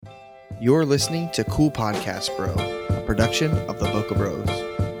You're listening to Cool Podcast Bro, a production of the Boca Bros.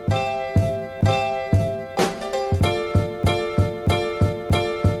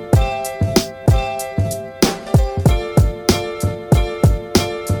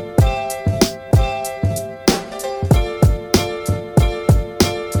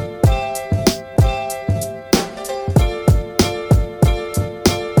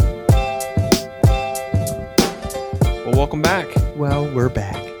 Well, welcome back. Well, we're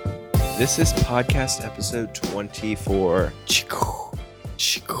back. This is podcast episode 24.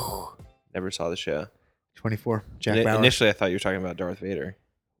 Never saw the show. 24. Jack Bauer. Initially, I thought you were talking about Darth Vader.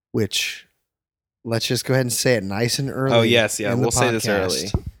 Which, let's just go ahead and say it nice and early. Oh, yes. Yeah, in we'll the say this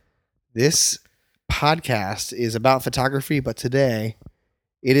podcast. early. This podcast is about photography, but today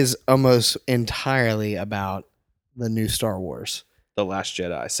it is almost entirely about the new Star Wars. The Last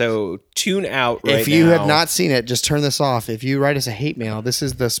Jedi. So tune out right now. If you have not seen it, just turn this off. If you write us a hate mail, this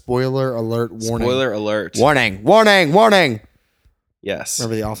is the spoiler alert warning. Spoiler alert. Warning, warning, warning. Yes.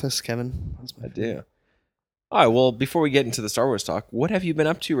 Remember The Office, Kevin? I do. All right. Well, before we get into the Star Wars talk, what have you been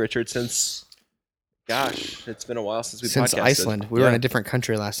up to, Richard, since, gosh, it's been a while since we podcasted. Since Iceland. We were in a different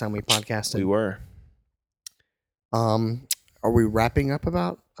country last time we podcasted. We were. Are we wrapping up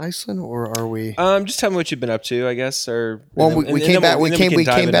about Iceland, or are we? Just tell me what you've been up to, I guess. Or Well, we came back. We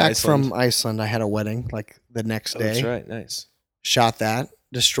came back from Iceland. I had a wedding like the next day. That's right. Nice. Shot that.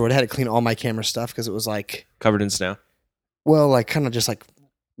 Destroyed. I had to clean all my camera stuff because it was like Covered in snow. well, like kind of just like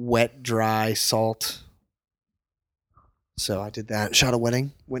wet, dry, salt. So I did that. Shot a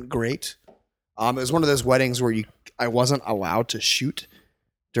wedding. Went great. It was one of those weddings where I wasn't allowed to shoot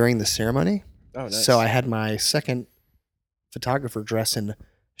during the ceremony. Oh, nice. So I had my second photographer dress in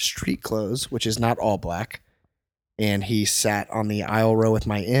street clothes, which is not all black. And he sat on the aisle row with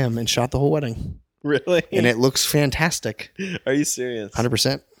my M and shot the whole wedding. Really? And it looks fantastic. Are you serious?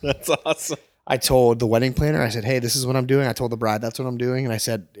 100%. That's awesome. I told the wedding planner, I said, hey, this is what I'm doing. I told the bride, that's what I'm doing. And I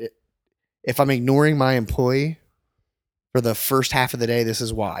said, if I'm ignoring my employee for the first half of the day, this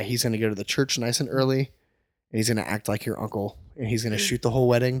is why. He's going to go to the church nice and early. And he's going to act like your uncle. And he's going to shoot the whole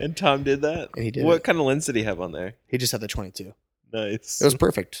wedding. And Tom did that? And he did. What kind of lens did he have on there? He just had the 22. Nice. It was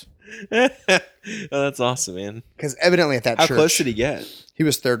perfect. Oh, that's awesome, man. Because evidently at that How church. close did he get? He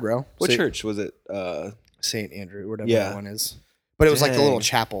was third row. What church was it? St. Andrew, whatever Yeah. that one is. But it was like the little Dang.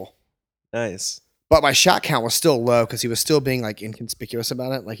 chapel. Nice. But my shot count was still low because he was still being like inconspicuous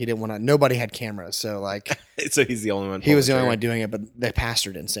about it. Like he didn't want to, nobody had cameras. So like So he's the only one. he was the only one doing it, but the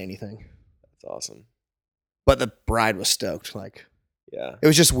pastor didn't say anything. That's awesome. But the bride was stoked. Like Yeah. it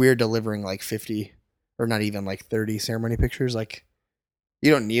was just weird delivering like 50 or not even like 30 ceremony pictures. Like you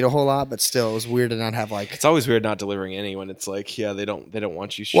don't need a whole lot, but still it was weird to not have like. It's always weird not delivering any when it's like, yeah, they don't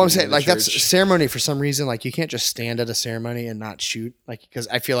want you shooting. Well, I'm saying in the like that's church. ceremony for some reason. Like you can't just stand at a ceremony and not shoot. Like because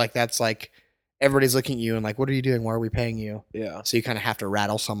I feel like that's like everybody's looking at you and like, what are you doing? Why are we paying you? Yeah. So you kind of have to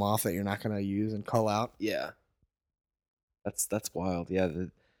rattle some off that you're not going to use and call out. Yeah. That's wild. Yeah.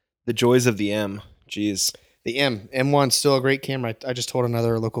 The joys of the M. Jeez. The M1's still a great camera. I just told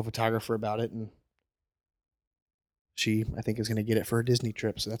another local photographer about it, and she, I think, is going to get it for a Disney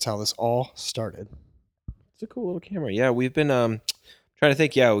trip. So that's how this all started. It's a cool little camera. Yeah, we've been trying to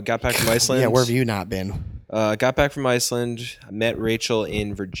think. Yeah, we got back from Iceland. Yeah, where have you not been? Got back from Iceland. I met Rachel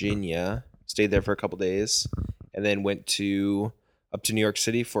in Virginia. Stayed there for a couple days, and then went up to New York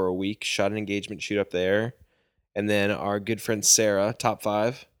City for a week. Shot an engagement shoot up there, and then our good friend Sarah, top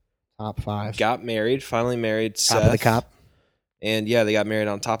 5, got married. Finally married. Top Seth. of the cop. And yeah, they got married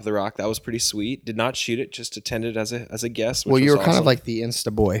on top of the rock. That was pretty sweet. Did not shoot it, just attended as a guest. Well, which you was were kind of awesome. like the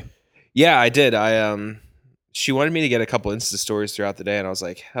Insta boy. Yeah, I did. She wanted me to get a couple Insta stories throughout the day, and I was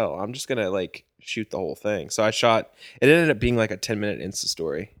like, hell, I'm just gonna like shoot the whole thing. So I shot. It ended up being like a 10-minute Insta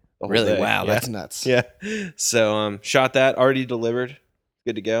story. The whole Really? day. Wow, Yeah. that's nuts. Yeah. So shot that. Already delivered.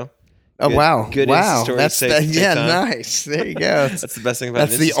 Good to go. Oh Good- wow! good wow, Insta story that's to take yeah, time. nice. There you go. That's the best thing about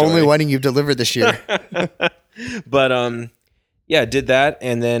That's an the Insta only story. wedding you've delivered this year. But yeah, did that,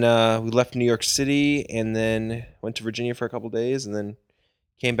 and then we left New York City, and then went to Virginia for a couple days, and then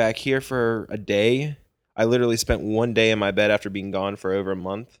came back here for a day. I literally spent one day in my bed after being gone for over a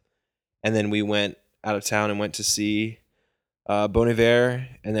month, and then we went out of town and went to see Bon Iver,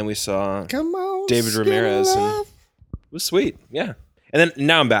 and then we saw Come on, David skin Ramirez, and love. it was sweet. Yeah, and then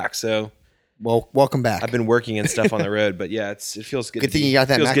now I'm back, so Well, welcome back. I've been working and stuff on the road, but yeah, it feels good. Good to thing be, you got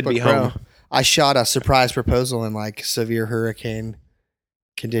that feels good to MacBook be Pro. home. I shot a surprise proposal in like severe hurricane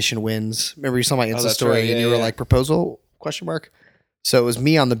condition winds. Remember you saw my Insta that's story right. Yeah, and you were yeah. like proposal ? So it was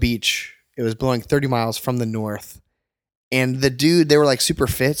me on the beach. It was blowing 30 miles from the north. And the dude, they were like super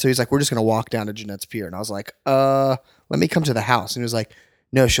fit. So he's like, we're just going to walk down to Jeanette's Pier. And I was like, let me come to the house. And he was like,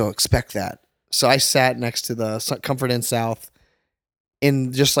 No, she'll expect that. So I sat next to the Comfort Inn South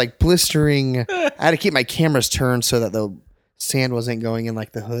in just like blistering. I had to keep my cameras turned so that the sand wasn't going in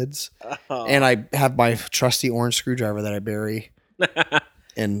like the hoods. Oh. And I have my trusty orange screwdriver that I bury.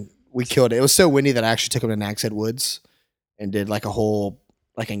 And we killed it. It was so windy that I actually took him to Nags Head Woods and did like a whole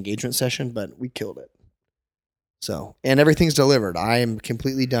like engagement session, but we killed it. So, and everything's delivered. I am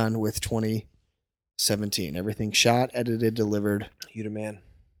completely done with 2017. Everything shot, edited, delivered. You the man.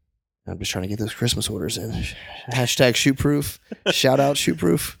 I'm just trying to get those Christmas orders in. Hashtag shoot proof. Shout out shoot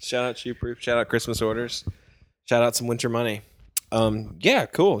proof. Shout out shoot proof. Shout out Christmas orders. Shout out some winter money. Yeah,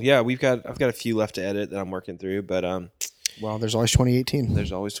 cool. Yeah, I've got a few left to edit that I'm working through, but well, there's always 2018.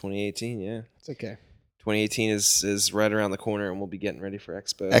 There's always 2018. Yeah, it's okay. 2018 is right around the corner, and we'll be getting ready for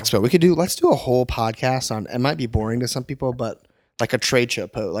Expo. Let's do a whole podcast on. It might be boring to some people, but like a trade show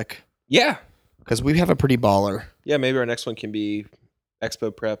yeah, because we have a pretty baller. Yeah, maybe our next one can be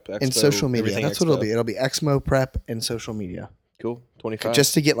Expo prep and social media. That's Expo. What it'll be. It'll be Expo prep and social media. Cool. 25.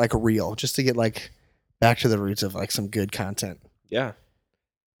 Just to get like real. Just to get like back to the roots of like some good content. Yeah.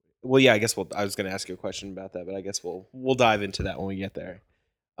 Well, yeah. I guess I was going to ask you a question about that, but I guess we'll dive into that when we get there.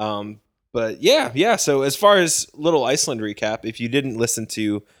 But yeah. So as far as little Iceland recap, if you didn't listen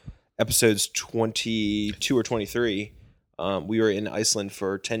to episodes 22 or 23, we were in Iceland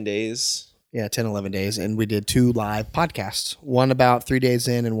for 10 days. Yeah, 10, 11 days. And we did 2 live podcasts. One about 3 days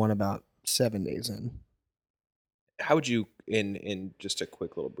in and one about 7 days in. How would you, in just a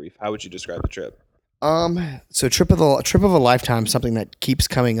quick little brief, how would you describe the trip? So trip of a lifetime, something that keeps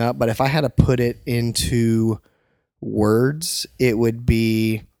coming up. But if I had to put it into words, it would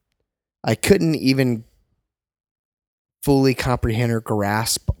be, I couldn't even fully comprehend or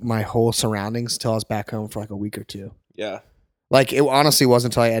grasp my whole surroundings until I was back home for like a week or 2. Yeah. Like, it honestly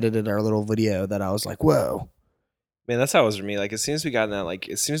wasn't until I edited our little video that I was like, whoa. Man, that's how it was for me. Like, as soon as we got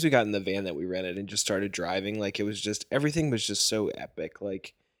in the van that we rented and just started driving, like, it was just, everything was just so epic.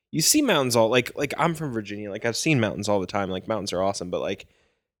 Like, you see mountains all, like I'm from Virginia. Like, I've seen mountains all the time. Like, mountains are awesome. But, like,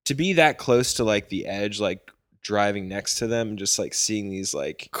 to be that close to, like, the edge, like, driving next to them and just, like, seeing these,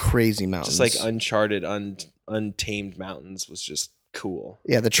 like, crazy mountains. Just, like, uncharted, untamed mountains was just cool.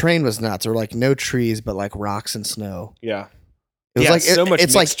 Yeah, the terrain was nuts. There were, like, no trees, but, like, rocks and snow. Yeah. It was like so much.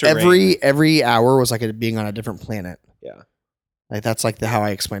 It's like every hour was like being on a different planet. Yeah, like that's like how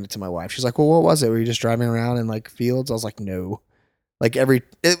I explained it to my wife. She's like, "Well, what was it? Were you just driving around in like fields?" I was like, "No." Like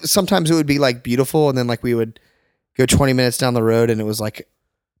sometimes it would be like beautiful, and then like we would go 20 minutes down the road, and it was like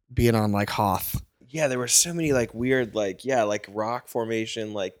being on like Hoth. Yeah, there were so many like weird like rock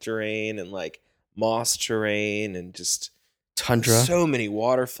formation, like terrain, and like moss terrain, and just tundra. So many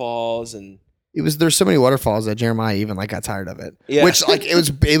waterfalls and. There's so many waterfalls that Jeremiah even like got tired of it. Yeah. Which like it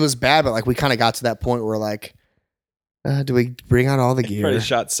was bad, but like we kind of got to that point where like, do we bring out all the gear? Already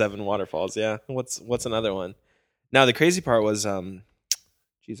shot 7 waterfalls. Yeah. What's another one? Now the crazy part was,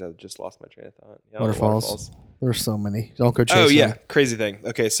 geez, I just lost my train of thought. Yeah, waterfalls. There's so many. Don't go chasing. Oh yeah, crazy thing.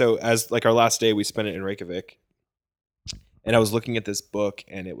 Okay, so as like our last day, we spent it in Reykjavik, and I was looking at this book,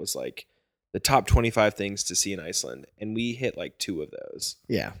 and it was like the top 25 things to see in Iceland, and we hit like 2 of those.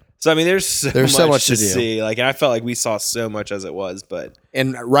 Yeah. So I mean, there's so much to see. Like, and I felt like we saw so much as it was, but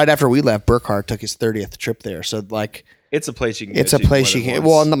right after we left, Burkhart took his 30th trip there. So like, it's a place you can. It's a place you can.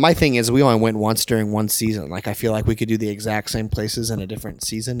 Well, and my thing is, we only went once during one season. Like, I feel like we could do the exact same places in a different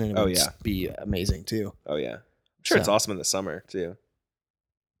season, and it would be amazing too. Oh yeah, I'm sure it's awesome in the summer too.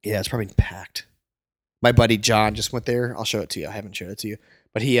 Yeah, it's probably packed. My buddy John just went there. I'll show it to you. I haven't showed it to you,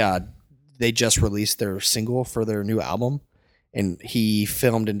 but they just released their single for their new album. And he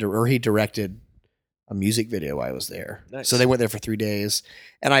filmed he directed a music video while I was there. Nice. So they went there for 3 days.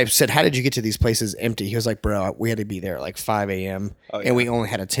 And I said, "How did you get to these places empty?" He was like, "Bro, we had to be there at like 5 a.m. And we only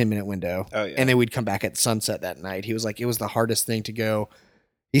had a 10-minute window. Oh, yeah. And then we'd come back at sunset that night." He was like, "It was the hardest thing to go."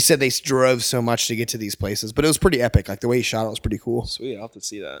 He said they drove so much to get to these places, but it was pretty epic. Like the way he shot it was pretty cool. Sweet, I'll have to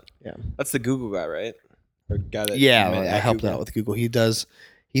see that. Yeah, that's the Google guy, right? Or guy that I helped out with Google.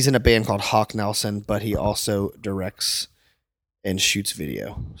 He's in a band called Hawk Nelson, but he also directs and shoots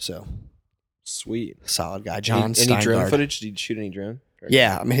video. So sweet, solid guy. John Any drone footage? Did you shoot any drone?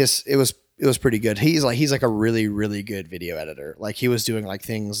 Yeah, I mean it was pretty good. He's like a really, really good video editor. Like he was doing like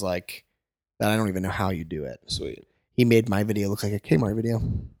things like that I don't even know how you do it. Sweet. He made my video look like a Kmart video.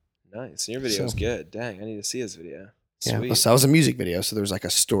 Nice. Your video was good. Dang, I need to see his video. Sweet. Yeah, so that was a music video, so there's like a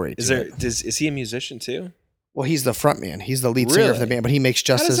story. Is he a musician too? Well, he's the front man. He's the lead singer of the band, but he makes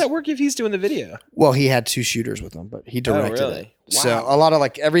just. How does that work if he's doing the video? Well, he had 2 shooters with him, but he directed it. Wow. So a lot of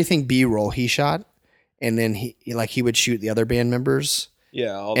like everything B-roll he shot, and then he would shoot the other band members,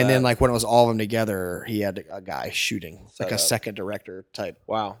 Yeah, all And that. then like when it was all of them together, he had a guy shooting, Set like a up. second director type.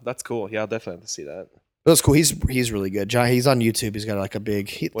 Wow, that's cool. Yeah, I'll definitely have to see that. It was cool. He's really good. John, he's on YouTube. He's got like a big.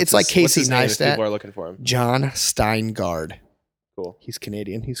 What's It's like what's Casey his name if Neistat. people are looking for him. John Steingard. Cool. He's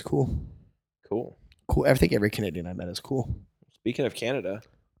Canadian. He's cool. Cool. Cool. I think every Canadian I met is cool. Speaking of Canada,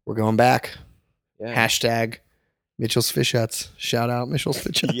 We're going back. yeah. Hashtag Mitchell's Fish Huts. Shout out Mitchell's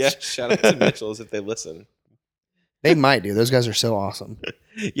Fish Huts. Yeah, shout out to Mitchell's if they listen. They might do. Those guys are so awesome.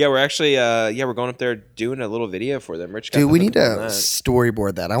 Yeah, we're actually we're going up there doing a little video for them. Rich got Dude, we the need to hook on that.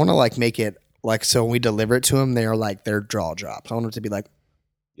 storyboard that. I want to like make it like so when we deliver it to them, they're like their jaw drops. I want it to be like,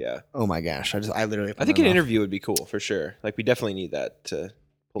 Yeah. oh my gosh. I literally I think an interview would be cool for sure. Like we definitely need that to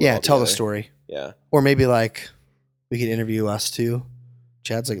pull it Yeah, all tell the together. story. Yeah. Or maybe like we could interview us too.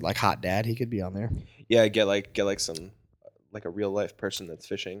 Chad's like hot dad. He could be on there. Yeah, get like some like a real life person that's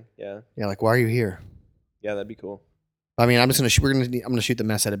fishing. Yeah. Yeah, like why are you here? Yeah, that'd be cool. I mean, I'm gonna shoot the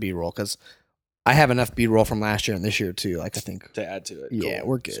mess out of B-roll because I have enough B-roll from last year and this year too. Like I think. To add to it. Yeah, Cool.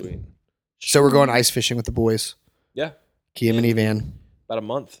 we're good. Sweet. So we're going ice fishing with the boys. Yeah. Kim and Evan. About a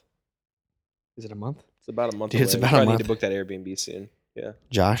month. Is it a month? It's about a month Dude, away. it's We about a probably month. need to book that Airbnb soon. Yeah.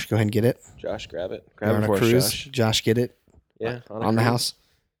 Josh, go ahead and get it. Josh, grab it. We're Grab on it a for us, cruise. Josh. Josh, get it. Yeah. On the cruise. house.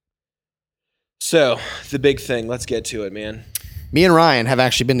 So the big thing. Let's get to it, man. Me and Ryan have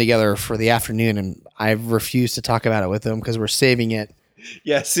actually been together for the afternoon, and I've refused to talk about it with him because we're saving it.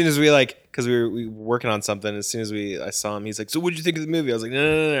 Yeah, as soon as we because we were working on something. As soon as I saw him, he's like, "So, what'd you think of the movie?" I was like,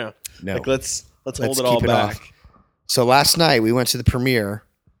 "No. No. Like, let's hold it all keep back." off. So last night we went to the premiere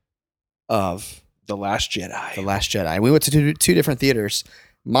of The Last Jedi. The Last Jedi. We went to two different theaters.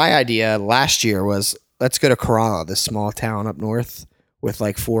 My idea last year was let's go to Kerala, this small town up north with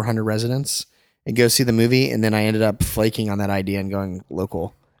like 400 residents, and go see the movie. And then I ended up flaking on that idea and going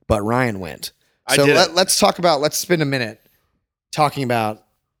local. But Ryan went. So let's talk about. Let's spend a minute talking about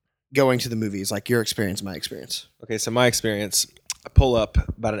going to the movies, like your experience, my experience. Okay, so my experience, I pull up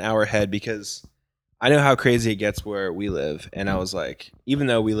about an hour ahead because I know how crazy it gets where we live, and I was like, even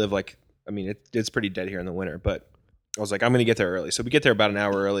though we live like, I mean, it's pretty dead here in the winter, but I was like, I'm gonna get there early. So we get there about an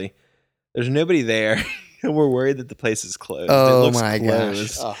hour early. There's nobody there. And we're worried that the place is closed. Oh it looks my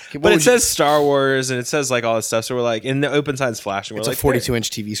closed. gosh! But it says Star Wars and it says like all this stuff. So we're like, and the open sign's flashing. We're It's like, a 42-inch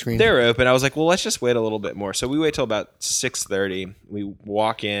TV screen. They're open. I was like, well, let's just wait a little bit more. So we wait till about 6:30. We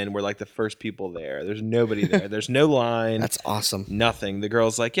walk in. We're like the first people there. There's nobody there. There's no line. That's awesome. Nothing. The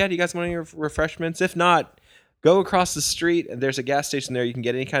girl's like, yeah, do you guys want any refreshments? If not, go across the street and there's a gas station there. You can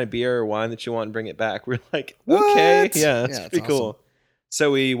get any kind of beer or wine that you want and bring it back. We're like, okay. What? Yeah, that's Yeah, pretty that's cool. So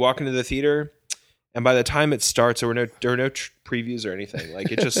we walk into the theater. And by the time it starts, there were no previews or anything.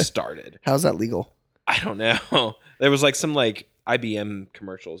 Like it just started. How's that legal? I don't know. There was like some like IBM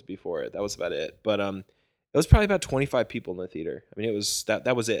commercials before it. That was about it. But it was probably about 25 people in the theater. I mean, it was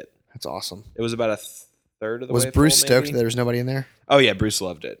that was it. That's awesome. It was about a third of the Was way. Bruce full, stoked maybe? that there was nobody in there? Oh yeah, Bruce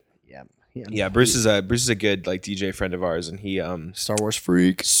loved it. Yeah. Yeah, Bruce is a good like DJ friend of ours, and he Star Wars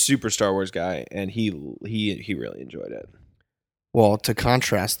freak. super Star Wars guy, and he really enjoyed it. Well, to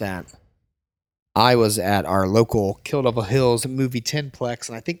contrast that, I was at our local Kill Devil Hills movie 10plex,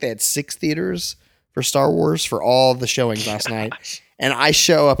 and I think they had 6 theaters for Star Wars for all the showings last night. And I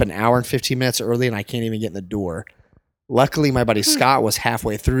show up an hour and 15 minutes early, and I can't even get in the door. Luckily, my buddy Scott was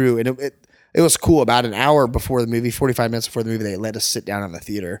halfway through, and it was cool. About an hour before the movie, 45 minutes before the movie, they let us sit down in the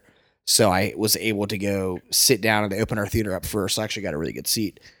theater. So I was able to go sit down, and they opened our theater up first. I actually got a really good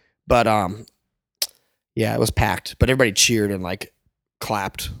seat. But yeah, it was packed. But everybody cheered and like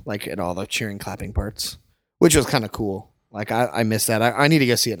clapped like at all the cheering clapping parts, which was kind of cool. Like I missed that. I need to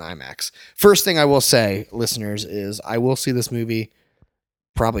go see it in IMAX. First thing I will say, listeners, is I will see this movie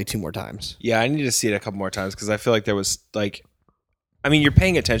probably 2 more times. Yeah, I need to see it a couple more times because I feel like there was like, I mean, you're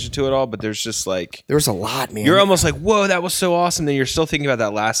paying attention to it all, but there's just like There was a lot, man. you're almost like, whoa, that was so awesome. Then you're still thinking about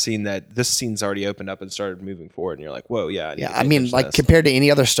that last scene that this scene's already opened up and started moving forward, and you're like, whoa, yeah. I mean, like compared to any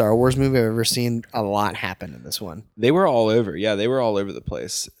other Star Wars movie I've ever seen, a lot happened in this one. They were all over. Yeah, they were all over the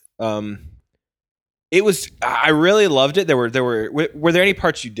place. It was. I really loved it. Were there any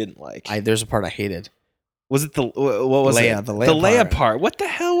parts you didn't like? There's a part I hated. Was it what was Leia, it? the Leia part. What the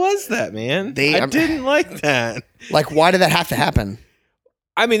hell was that, man? I didn't like that. Like, why did that have to happen?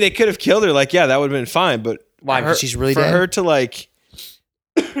 I mean, they could have killed her. Like, yeah, that would have been fine. But Why? Because she's really for dead? her to like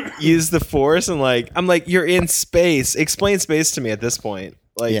use the Force and like, I'm like, you're in space. Explain space to me at this point.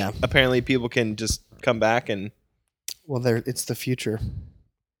 Like, Yeah. apparently people can just come back and. Well, it's the future.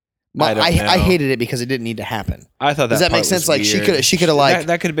 I don't know. I hated it because it didn't need to happen. I thought that. Does that part make sense? was Like weird. she could have like,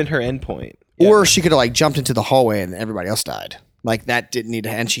 that could have been her end point. or she could have like jumped into the hallway and everybody else died. Like that didn't need to,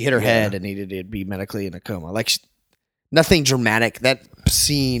 and she hit her head and needed to be medically in a coma. Like nothing dramatic. That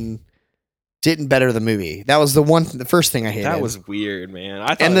scene didn't better the movie. That was the first thing I hated. That was weird,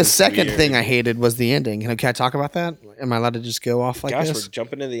 man. And the second thing I hated was the ending. Can I talk about that? Am I allowed to just go off like this? We're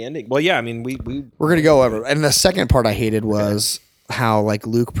jumping into the ending. Well, yeah, I mean, we're gonna go over. And the second part I hated was how like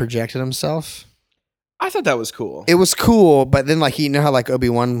Luke projected himself. I thought that was cool. It was cool, but then like you know how like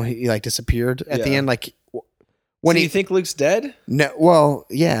Obi-Wan he like disappeared at the end, like when you think Luke's dead? No, well,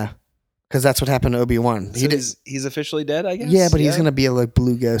 yeah. Because that's what happened to Obi-Wan. So he's officially dead, I guess? Yeah, but he's going to be a like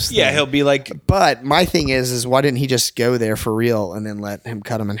blue ghost. Yeah, he'll be like... But my thing is why didn't he just go there for real and then let him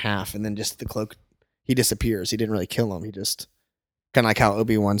cut him in half and then just the cloak, he disappears. He didn't really kill him. He just, kind of like how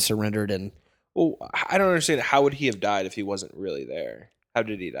Obi-Wan surrendered and... Well, I don't understand. How would he have died if he wasn't really there? How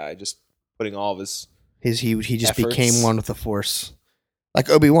did he die? Just putting all of his he just efforts? Became one with the Force. Like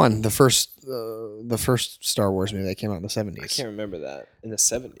Obi-Wan, the first Star Wars movie that came out in the 70s. I can't remember that. In the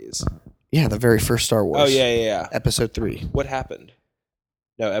 70s. Yeah, the very first Star Wars. Oh, yeah. Episode 3. What happened?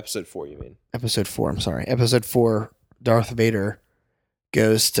 No, episode 4, you mean? Episode 4, I'm sorry. Episode 4, Darth Vader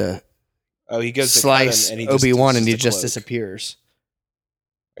goes to he goes slice to Obi-Wan and he just disappears.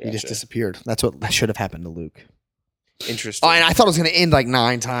 Gotcha. He just disappeared. That's what should have happened to Luke. Interesting. Oh, and I thought it was going to end like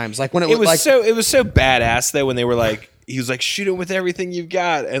 9 times. Like when it was like, it was so badass though when they were like, he was like, shoot him with everything you've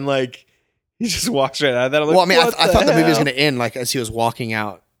got, and like he just walks right out of that. I'm like, well, I mean, I thought the movie was going to end like as he was walking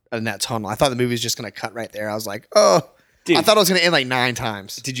out in that tunnel. I thought the movie was just going to cut right there. I was like, oh, dude, I thought it was going to end like 9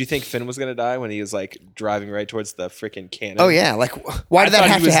 times. Did you think Finn was going to die when he was like driving right towards the freaking cannon? Oh yeah, like why did that have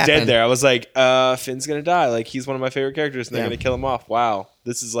to happen? He was dead there. I was like, Finn's going to die. Like he's one of my favorite characters, and they're going to kill him off. Wow,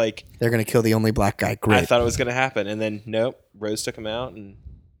 this is like they're going to kill the only black guy. Great. I thought it was going to happen, and then nope, Rose took him out, and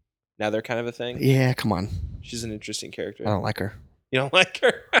now they're kind of a thing. Yeah, come on. She's an interesting character. I don't like her. You don't like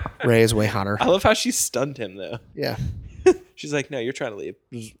her? Rey is way hotter. I love how she stunned him though. Yeah. She's like, no, you're trying to leave.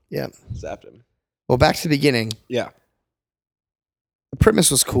 Yeah. Zapped him. Well, back to the beginning. Yeah. The premise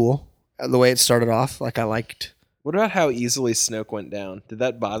was cool. The way it started off, like I liked. What about how easily Snoke went down? Did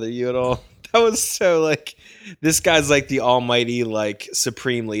that bother you at all? That was so like, this guy's like the almighty, like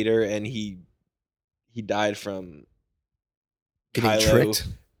supreme leader, and he died from getting Kylo tricked,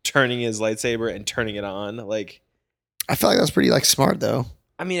 turning his lightsaber and turning it on. Like, I felt like that was pretty like smart though.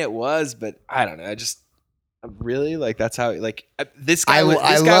 I mean, it was, but I don't know. I just really like that's how like this guy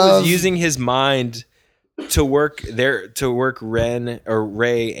was using his mind to work Rey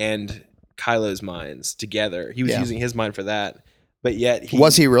and Kylo's minds together. He was using his mind for that, but yet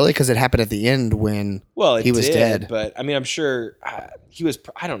was he really? Because it happened at the end when he was dead. But I mean, I'm sure he was.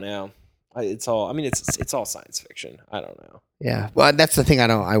 I don't know. It's all. I mean, it's all science fiction. I don't know. Yeah, well, that's the thing.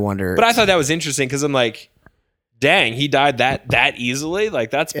 I wonder. But I thought that was interesting because I'm like, dang, he died that easily. Like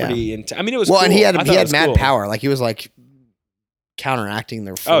that's pretty intense. I mean, it was well, cool. And he had mad power. Like he was like counteracting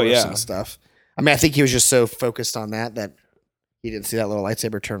their force and stuff. I mean, I think he was just so focused on that he didn't see that little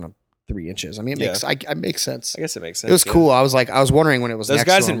lightsaber turn up 3 inches. I mean, it makes sense. I guess it makes sense. It was cool. I was wondering when it was. Those next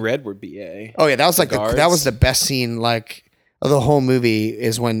guys to in him. red were BA. Oh yeah, that was like that was the best scene like of the whole movie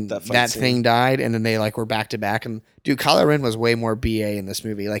is when that thing died and then they like were back to back and dude, Kylo Ren was way more BA in this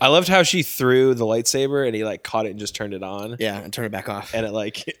movie. Like I loved how she threw the lightsaber and he like caught it and just turned it on. Yeah, and turned it back off. And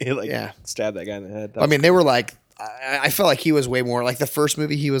it stabbed that guy in the head. I mean, they were like I felt like he was way more like the first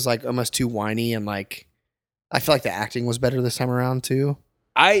movie he was like almost too whiny and like I feel like the acting was better this time around too.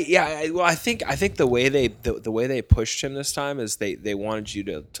 I think the way they pushed him this time is they wanted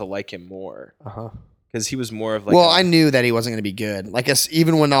you to like him more. Because he was more of like. Well, I knew that he wasn't going to be good. Like,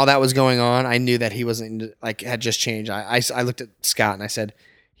 even when all that was going on, I knew that he wasn't like had just changed. I looked at Scott and I said,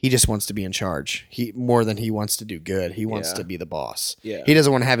 he just wants to be in charge. He more than he wants to do good. He wants to be the boss. Yeah. He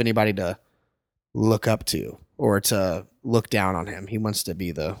doesn't want to have anybody to look up to or to look down on him. He wants to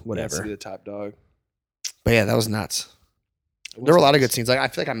be the whatever. He wants to be the top dog. But yeah, that was nuts. There were a lot of good scenes. Like I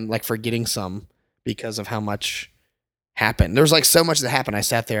feel like I'm like forgetting some because of how much happened. There was like so much that happened. I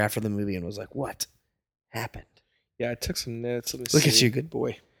sat there after the movie and was like, what happened? Yeah, I took some notes. Look at you, good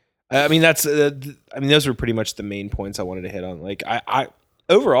boy. I mean, those were pretty much the main points I wanted to hit on. Like, I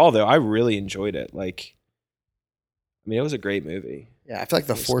overall though, I really enjoyed it. Like, I mean, it was a great movie. Yeah, I feel like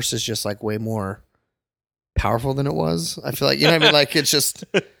the Force is just like way more powerful than it was. I feel like you know what I mean. Like it's just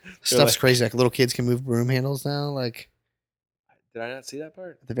stuff's crazy. Like little kids can move broom handles now. Like, did I not see that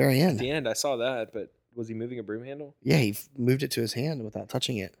part at the very end? At the end, I saw that, but was he moving a broom handle? Yeah, he moved it to his hand without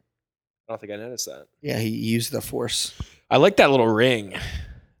touching it. I don't think I noticed that. Yeah, he used the Force. I like that little ring.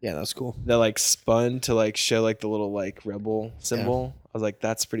 Yeah, that was cool. That like spun to like show like the little like rebel symbol. I was like,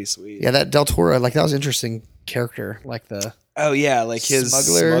 that's pretty sweet. Yeah, that Del Toro, like that was an interesting character. Like the like his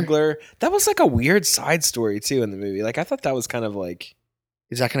smuggler. That was like a weird side story too in the movie. Like I thought that was kind of like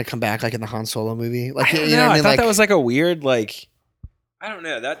Is that going to come back like in the Han Solo movie? Like, I don't you know. what I I mean? thought Like, that was like a weird, like, I don't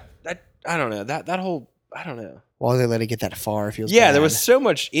know. I don't know. That whole, I don't know. why they let it get that far? It feels Yeah, bad. there was so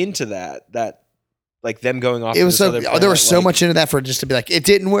much into that, like them going off It to was this so other there planet, was so like- much into that for it just to be like it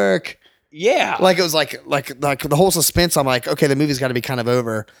didn't work. Yeah. Like it was like the whole suspense. I'm like, okay, the movie's got to be kind of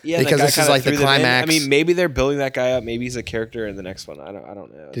over. Yeah, because that guy this is kinda like the threw them in. climax. I mean, maybe they're building that guy up. Maybe he's a character in the next one. I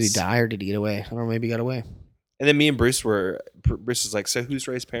don't know. Did he die or did he get away? I don't know. Maybe he got away. And then me and Bruce is like, so who's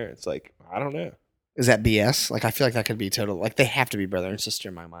Ray's parents? Like, I don't know. Is that BS? Like, I feel like that could be total. Like, they have to be brother and sister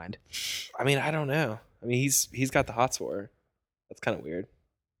in my mind. I mean, I don't know. I mean, he's got the hots for her. That's kind of weird.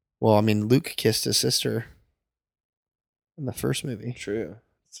 Well, I mean, Luke kissed his sister in the first movie. True.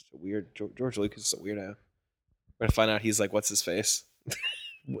 It's such a weird. George Lucas is a weirdo. We're gonna find out he's like, what's his face?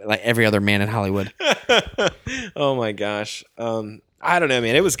 Like every other man in Hollywood. Oh my gosh. I don't know,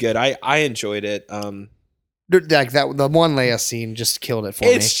 man. It was good. I enjoyed it. Like that, the one Leia scene just killed it for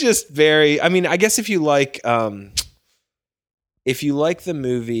me. It's just very. I mean, I guess if you like the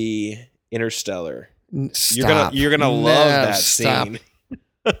movie Interstellar, you're gonna love that scene.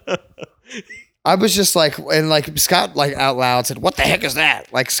 I was just like, and like Scott like out loud said, "What the heck is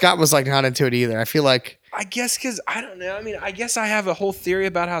that?" Like Scott was like not into it either. I feel like I guess because I don't know. I mean, I guess I have a whole theory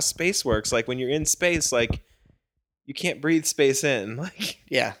about how space works. Like when you're in space, like you can't breathe space in. Like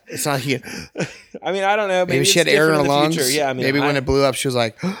yeah, it's not here. I mean, I don't know. Maybe she had air in her lungs. Future. Yeah, I mean, maybe when it blew up, she was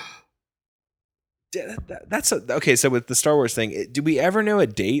like, okay. So with the Star Wars thing, do we ever know a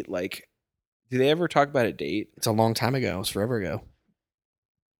date? Like, do they ever talk about a date? "It's a long time ago. It was forever ago."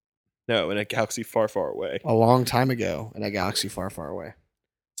 No, in a galaxy far, far away. A long time ago in a galaxy far, far away.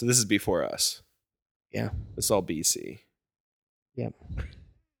 So this is before us. Yeah, this is all BC. Yep.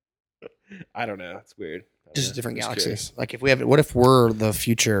 I don't know. It's weird. Just a different galaxy. Like if we have, what if we're the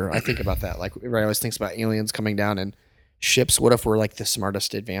future? I think about that. Like everybody always thinks about aliens coming down in ships. What if we're like the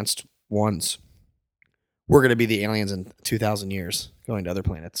smartest, advanced ones? We're gonna be the aliens in 2,000 years, going to other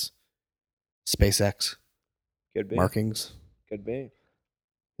planets. SpaceX. Could be. Markings. Could be.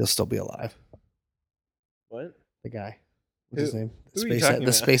 He'll still be alive. What? The guy. What's his name? Who are you talking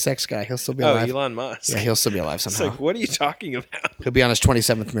about? SpaceX guy. He'll still be alive. Oh, Elon Musk. Yeah, he'll still be alive It's somehow. like, what are you talking about? He'll be on his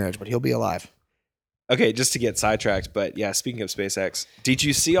 27th marriage, but he'll be alive. Okay, just to get sidetracked, but yeah, speaking of SpaceX, did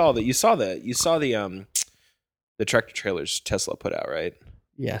you see all that? You saw the tractor trailers Tesla put out, right?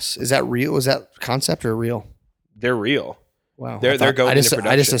 Yes. Is that real? Is that concept or real? They're real. Wow. They're going into production.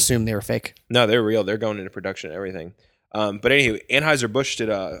 I just assumed they were fake. No, they're real. They're going into production and everything. But anyway, Anheuser-Busch did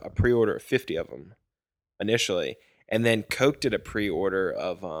a pre-order of 50 of them initially, and then Coke did a pre-order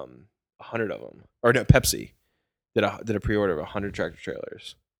of 100 of them. Or no, Pepsi did a pre-order of 100 tractor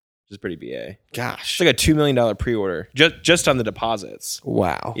trailers, which is pretty BA. Gosh. It's like a $2 million pre-order just on the deposits.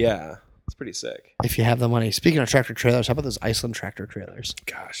 Wow. Yeah, it's pretty sick. If you have the money. Speaking of tractor trailers, how about those Iceland tractor trailers?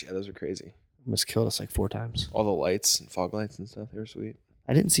 Gosh, yeah, those are crazy. Almost killed us like 4 times. All the lights and fog lights and stuff, they were sweet.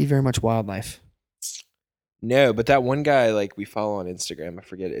 I didn't see very much wildlife. No, but that one guy like we follow on Instagram, I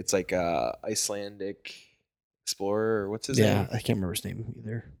forget. It's like Icelandic explorer or what's his name? Yeah, I can't remember his name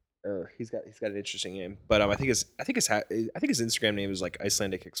either. He's got an interesting name, but I think his Instagram name is like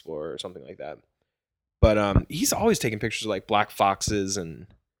Icelandic Explorer or something like that. But he's always taking pictures of like black foxes and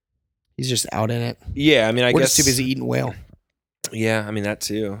He's just out in it. yeah. I mean, I We're guess just too busy eating whale. Yeah, I mean that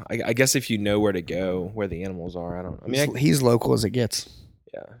too. I guess if you know where to go, where the animals are, I mean, He's local as it gets.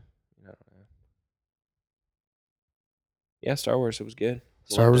 yeah, yeah. Star Wars, it was good.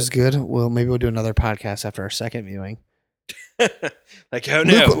 Star Wars is good. Well, maybe we'll do another podcast after our second viewing. Like, oh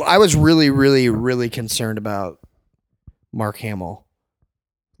no. Luke, I was really, really, really concerned about Mark Hamill,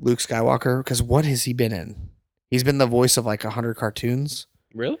 Luke Skywalker, because what has he been in? He's been the voice of like 100 cartoons.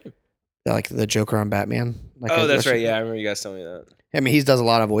 Really? Like the Joker on Batman. Like That's right. Yeah, I remember you guys telling me that. I mean, he does a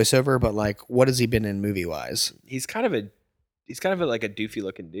lot of voiceover, but like, what has he been in movie wise? He's kind of like a doofy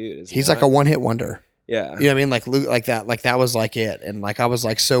looking dude. Isn't He's he? like a one-hit wonder. Yeah. You know what I mean? Like Luke, like that was like it. And like I was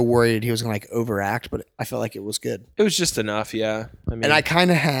like so worried he was gonna like overact, but I felt like it was good. It was just enough, yeah. I mean, And I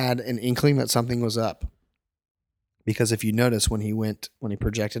kind of had an inkling that something was up. Because if you notice when he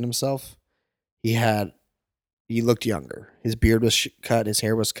projected himself, he looked younger. His beard was cut, his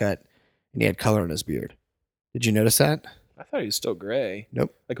hair was cut, and he had color in his beard. Did you notice that? I thought he was still gray.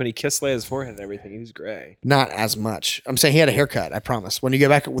 Nope. Like when he kissed Leia's forehead and everything, he was gray. Not as much. I'm saying he had a haircut, I promise. When you go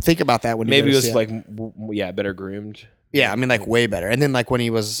back, think about that. When you maybe he was like, better groomed. Yeah, I mean, like way better. And then like when he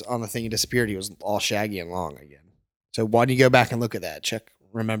was on the thing, he disappeared. He was all shaggy and long again. So why don't you go back and look at that?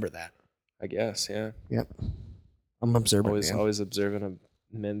 Remember that. I guess, yeah. Yep. I'm observant. Always observant of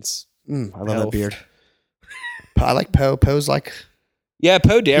men's. I love health. that beard. I like Poe. Poe's like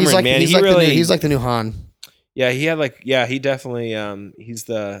Poe Dameron, man. He's like the new Han. Yeah, he had like he definitely he's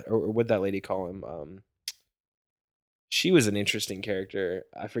the or what'd that lady call him? She was an interesting character.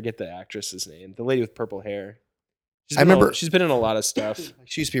 I forget the actress's name. The lady with purple hair. I remember She's been in a lot of stuff.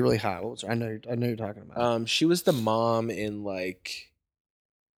 she used to be really hot. What was her? I know you're talking about. She was the mom in like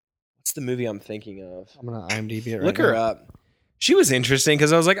what's the movie I'm thinking of? I'm gonna IMDb it right Look her now. up. She was interesting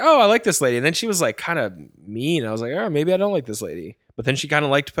because I was like, oh, I like this lady. And then she was like kind of mean. I was like, oh, maybe I don't like this lady. But then she kind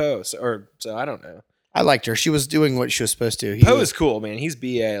of liked Poe. So I don't know. I liked her. She was doing what she was supposed to. Poe is cool, man. He's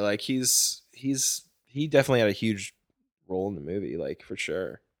BA. Like he definitely had a huge role in the movie, like for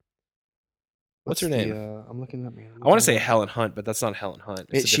sure. What's her name? I'm looking at me. I want to say Helen Hunt, but that's not Helen Hunt.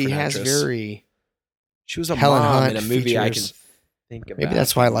 It's a She different has actress. She was a Helen mom Hunt in a movie I can features- think about. Maybe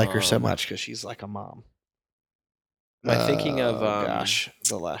that's why I like her so much, because she's like a mom. Am I thinking of gosh,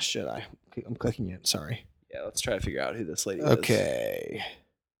 The Last Jedi. I'm clicking it. Sorry. Yeah, let's try to figure out who this lady is. Okay.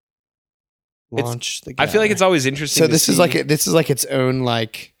 Launch the. I feel like guy. it's always interesting. So this is like its own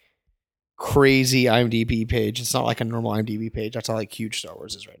like crazy IMDb page. It's not like a normal IMDb page. That's how like huge Star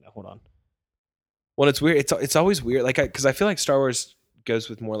Wars is right now. Hold on. Well, it's weird. It's always weird. Like because I feel like Star Wars goes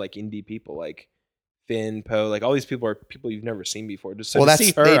with more like indie people, like Finn, Poe. Like all these people are people you've never seen before. Just so to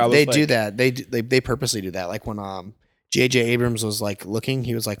see her, they do that. They purposely do that. Like when J.J. Abrams was like looking,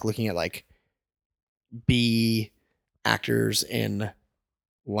 he was like looking at like B actors in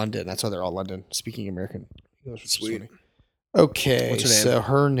London. That's why they're all London speaking American. Sweet. Okay, What's her name? so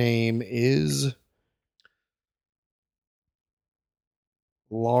her name is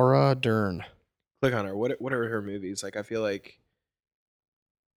Laura Dern. Click on her. What are her movies? Like I feel like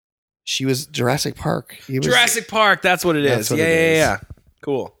She was Jurassic Park. Jurassic Park. That's what it That's is. what Yeah, it is. yeah.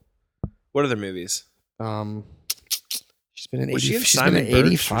 Cool. What other movies? She's been in Was she in 85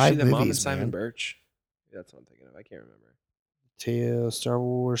 Was she the movies. mom in Simon man. Birch? That's what I'm thinking of. I can't remember. Star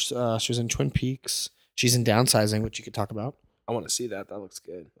Wars. She was in Twin Peaks. She's in Downsizing, which you could talk about. I want to see that. That looks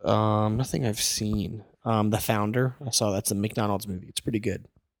good. Nothing I've seen. The Founder. I saw that's a McDonald's movie. It's pretty good.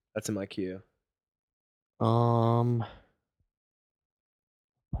 That's in my queue.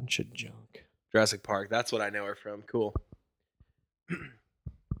 Bunch of junk. Jurassic Park. That's what I know her from. Cool.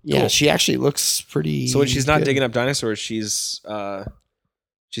 Yeah, Cool. she actually looks pretty. So when she's not good. digging up dinosaurs, she's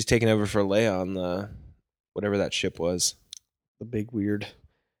taking over for Leia on the whatever that ship was. the big weird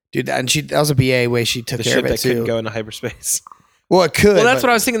dude, and that was a BA way she took The care ship of that it too. couldn't go into hyperspace. Well, it could. Well, that's but-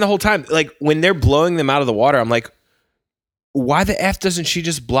 what I was thinking the whole time. Like when they're blowing them out of the water, I'm like, why the F doesn't she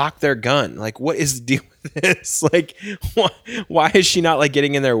just block their gun? Like, what is the deal with this? Like, why is she not like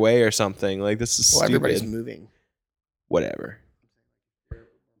getting in their way or something? Like, this is Well, stupid. everybody's moving. Whatever.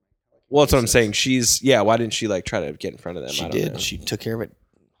 Well, that's what I'm saying. Why didn't she like try to get in front of them? She I don't did. know. She took care of it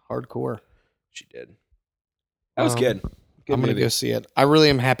hardcore. She did. That was Um, good. Good I'm gonna movie. go see it. I really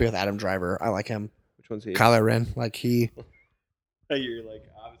am happy with Adam Driver. I like him. Which one's he? Kylo Ren, like he. You're like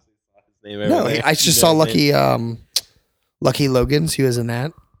obviously saw his name. No, everywhere. I just You saw know his name. Lucky Logan's. He was in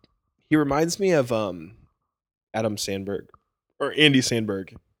that. He reminds me of Adam Sandberg or Andy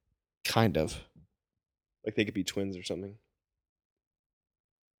Sandberg. Kind of. Like they could be twins or something.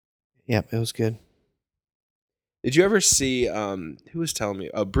 Yep, it was good. Did you ever see who was telling me?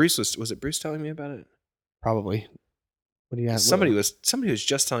 Oh, Bruce was it Bruce telling me about it? Probably. What do you have? Somebody was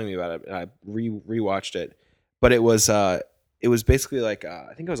just telling me about it, and I rewatched it. But it was basically like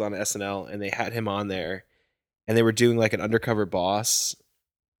I think it was on SNL, and they had him on there, and they were doing like an undercover boss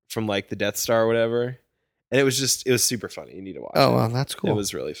from like the Death Star or whatever, and it was super funny. You need to watch it. Oh, well, that's cool. It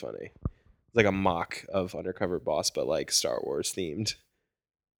was really funny. It's like a mock of undercover boss, but like Star Wars themed.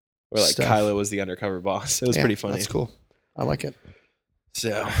 Where like Stuff. Kylo was the undercover boss. It was Yeah, pretty funny. That's cool. I like it.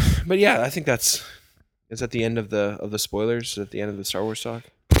 So, but yeah, I think is at the end of the spoilers. At the end of the Star Wars talk.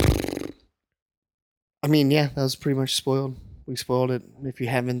 I mean, yeah, that was pretty much spoiled. We spoiled it. If you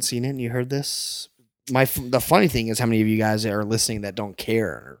haven't seen it and you heard this, the funny thing is how many of you guys are listening that don't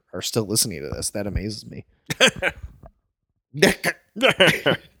care or are still listening to this. That amazes me.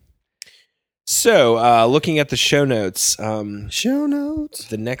 So, looking at the show notes, Show notes.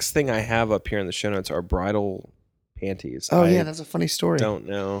 the next thing I have up here in the show notes are bridal panties. Oh, I yeah, that's a funny story. don't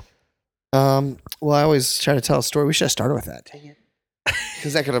know. Well, I always try to tell a story. We should have started with that. Dang it.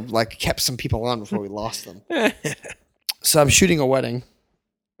 Because that could have like kept some people on before we lost them. So I'm shooting a wedding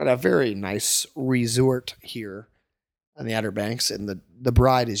at a very nice resort here on the Outer Banks, and the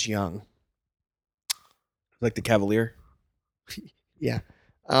bride is young. Like the Cavalier. Yeah.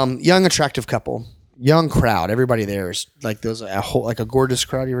 Young, attractive couple. Young crowd. Everybody there is like there's a whole like a gorgeous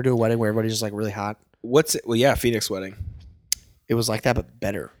crowd. You ever do a wedding where everybody's just like really hot? What's it? Well, yeah, Phoenix wedding. It was like that, but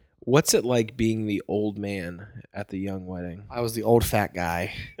better. What's it like being the old man at the young wedding? I was the old fat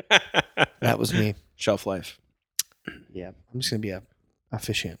guy. That was me. Shelf life. Yeah, I'm just gonna be a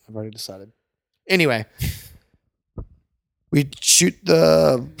officiant. I've already decided. Anyway, we shoot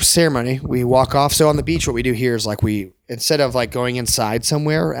the ceremony. We walk off. So on the beach, what we do here is like instead of like going inside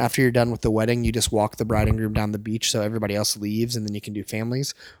somewhere after you're done with the wedding, you just walk the bride and groom down the beach so everybody else leaves, and then you can do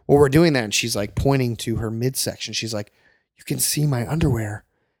families. Well, we're doing that, and she's like pointing to her midsection. She's like, "You can see my underwear,"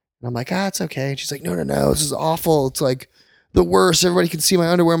 and I'm like, it's okay. And she's like, "No, this is awful. It's like the worst. Everybody can see my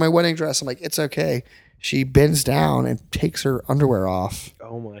underwear, my wedding dress." I'm like, "It's okay." She bends down and takes her underwear off.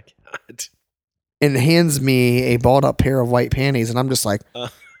 Oh my God. And hands me a balled up pair of white panties. And I'm just like,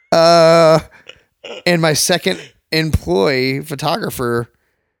 And my second employee photographer,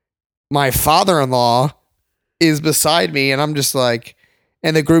 my father-in-law, is beside me. And I'm just like,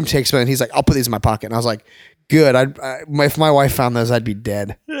 and the groom takes me and he's like, "I'll put these in my pocket." And I was like, good. If my wife found those, I'd be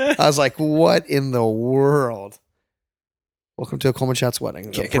dead. I was like, what in the world? Welcome to a Coleman Schatz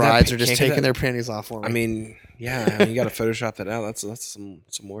wedding. The brides are just taking their panties off for me. I mean, yeah, you got to Photoshop that out. That's some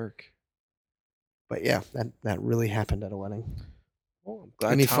work. But yeah, that really happened at a wedding. Well,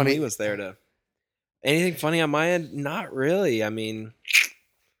 I'm glad Tom Lee was there to. Anything funny on my end? Not really. I mean,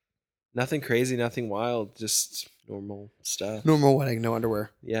 nothing crazy, nothing wild, just normal stuff. Normal wedding, no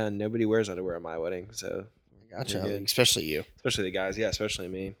underwear. Yeah, nobody wears underwear at my wedding, so. Gotcha. Especially you. Especially the guys. Yeah, especially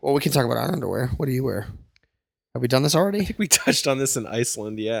me. Well, we can talk about our underwear. What do you wear? Have we done this already? I think we touched on this in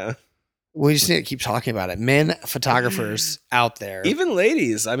Iceland, yeah. We just need to keep talking about it. Men photographers out there. Even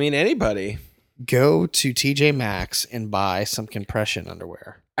ladies. I mean, anybody. Go to TJ Maxx and buy some compression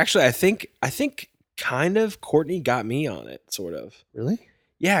underwear. Actually, I think kind of Courtney got me on it, sort of. Really?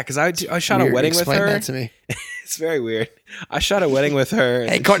 Yeah, because I shot a wedding with her. Explain that to me. It's very weird. I shot a wedding with her.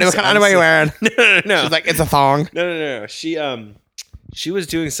 Hey, Courtney, what kind of underwear are you wearing? No. She's like, "It's a thong." No. She was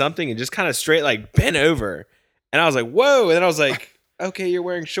doing something and just kind of straight like bent over. And I was like, "Whoa." And then I was like, "Okay, you're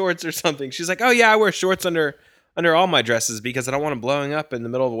wearing shorts or something." She's like, "Oh yeah, I wear shorts under all my dresses because I don't want them blowing up in the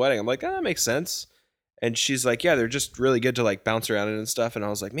middle of a wedding." I'm like, that makes sense. And she's like, "Yeah, they're just really good to like bounce around in and stuff." And I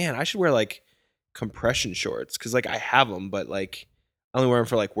was like, "Man, I should wear like compression shorts because like I have them, but like I only wear them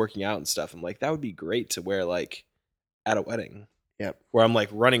for like working out and stuff." I'm like, that would be great to wear like at a wedding. Yep. Where I'm like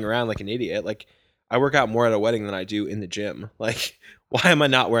running around like an idiot. Like I work out more at a wedding than I do in the gym. Like, why am I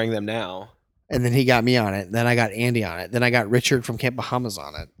not wearing them now? And then he got me on it. Then I got Andy on it. Then I got Richard from Camp Bahamas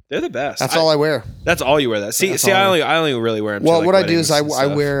on it. They're the best. That's all I wear. That's all you wear. That see, I only really wear them. Well, like what I do is I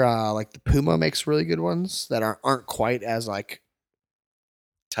wear like the Puma makes really good ones that aren't quite as like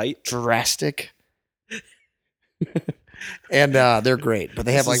tight, drastic, and they're great. But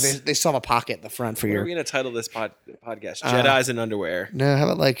they have like they still have a pocket in the front for your. What are we gonna title this podcast? Jedis and underwear. No, how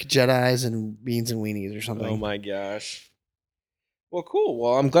about like Jedis and beans and weenies or something? Oh my gosh. Well, cool.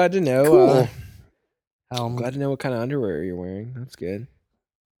 Well, I'm glad to know. Cool. I'm glad to know what kind of underwear you're wearing. That's good.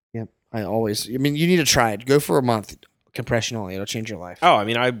 Yep. I mean, you need to try it. Go for a month. Compression only. It'll change your life. Oh, I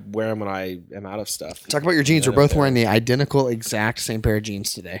mean, I wear them when I am out of stuff. Talk about your jeans. We're both wearing the identical, exact same pair of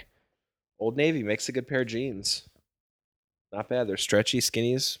jeans today. Old Navy makes a good pair of jeans. Not bad. They're stretchy,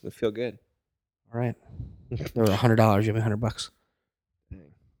 skinnies. They feel good. All right. They were $100. You have $100.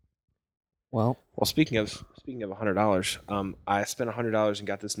 Well, speaking of $100, I spent $100 and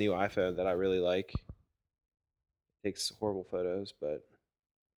got this new iPhone that I really like. It takes horrible photos, but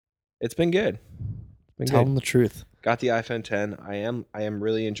it's been good. Tell them the truth. Got the iPhone 10. I am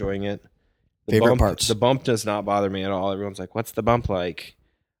really enjoying it. Favorite parts. The bump does not bother me at all. Everyone's like, "What's the bump like?"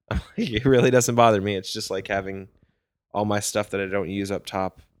 It really doesn't bother me. It's just like having all my stuff that I don't use up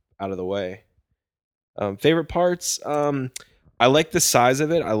top out of the way. Favorite parts. I like the size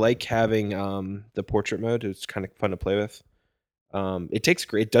of it. I like having the portrait mode. It's kind of fun to play with.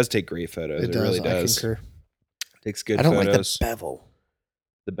 It does take great photos. It really does. I concur. It takes good photos. I don't like the bevel.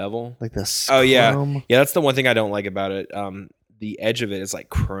 The bevel? Like this. Oh yeah. Yeah, that's the one thing I don't like about it. The edge of it is like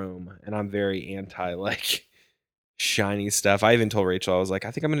chrome, and I'm very anti like shiny stuff. I even told Rachel, I was like, I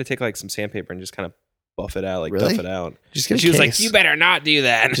think I'm gonna take like some sandpaper and just kind of buff it out, like duff it out. Just get she was like, "You better not do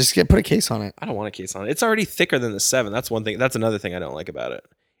that." Just put a case on it. I don't want a case on it. It's already thicker than the 7. That's one thing. That's another thing I don't like about it.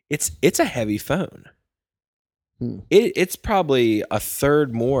 It's a heavy phone. It's probably a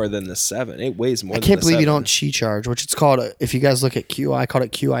third more than the 7. It weighs more. I can't believe you don't Qi charge, which it's called. If you guys look at QI, I called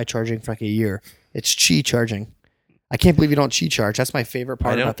it QI charging for like a year. It's Qi charging. I can't believe you don't Qi charge. That's my favorite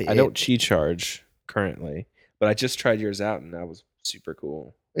part about the 8. I don't Qi charge currently, but I just tried yours out and that was super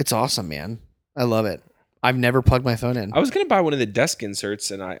cool. It's awesome, man. I love it. I've never plugged my phone in. I was going to buy one of the desk inserts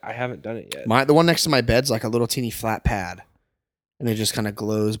and I haven't done it yet. The one next to my bed's like a little teeny flat pad and it just kind of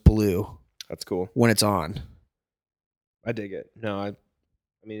glows blue. That's cool. When it's on. I dig it. No, I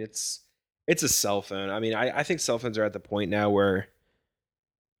mean, it's a cell phone. I mean, I think cell phones are at the point now where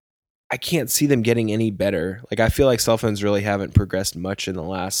I can't see them getting any better. Like I feel like cell phones really haven't progressed much in the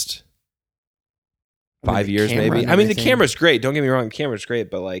last 5 years, maybe. I mean, the camera's great. Don't get me wrong, the camera's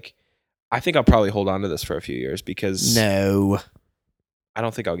great, but like, I think I'll probably hold on to this for a few years because no, I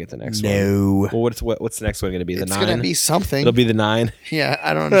don't think I'll get the next one. no. Well, what's the next one going to be? The 9? It's going to be something. It'll be the 9. Yeah,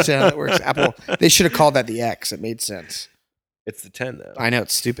 I don't understand how that works. Apple, they should have called that the X. It made sense. It's the 10 though. I know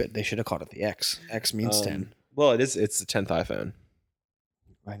it's stupid. They should have called it the X. X means 10. Well, it is. It's the 10th iPhone.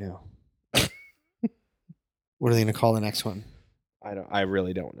 I know. What are they going to call the next one? I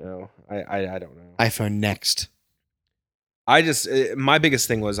really don't know. I don't know. iPhone Next. My biggest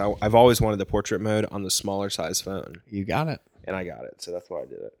thing was I've always wanted the portrait mode on the smaller size phone. You got it. And I got it. So that's why I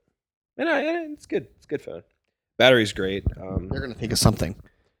did it. And it's good. It's a good phone. Battery's great. They're going to think of something.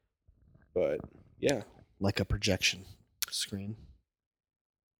 But yeah. Like a projection screen.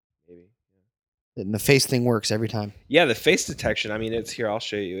 Maybe. Yeah. And the face thing works every time. Yeah, the face detection. I mean, it's here. I'll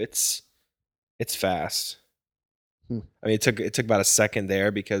show you. It's fast. I mean, it took about a second there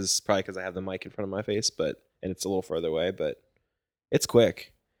because I have the mic in front of my face, and it's a little further away, but it's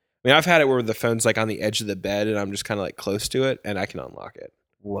quick. I mean, I've had it where the phone's like on the edge of the bed and I'm just kind of like close to it and I can unlock it.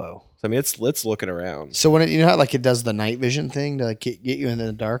 Whoa. So I mean, it's looking around. So when you know how like it does the night vision thing to like get you in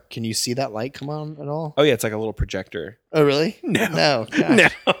the dark, can you see that light come on at all? Oh yeah, it's like a little projector. Oh really? No. No. No.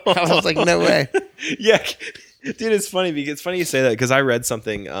 I was like, no way. Yeah. Dude, it's funny you say that because I read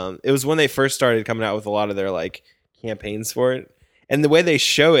something. It was when they first started coming out with a lot of their like campaigns for it, and the way they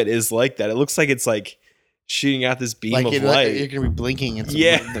show it is like that. It looks like it's like shooting out this beam of light. You're gonna be blinking and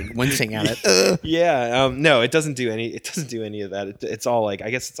like wincing at it. Yeah. No, it doesn't do any. It doesn't do any of that. It's all like,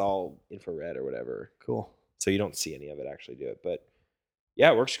 I guess it's all infrared or whatever. Cool. So you don't see any of it actually do it, but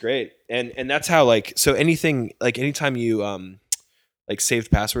yeah, it works great. And that's how like, so anything like anytime you like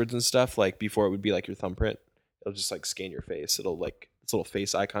saved passwords and stuff, like before it would be like your thumbprint, it'll just like scan your face. It'll like this little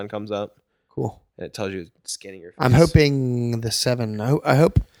face icon comes up. Cool. And it tells you it's scanning your face. I'm hoping the 7. I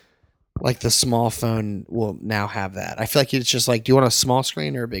hope like the small phone will now have that. I feel like it's just like, do you want a small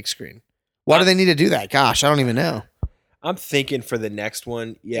screen or a big screen? Why do they need to do that? Gosh, I don't even know. I'm thinking for the next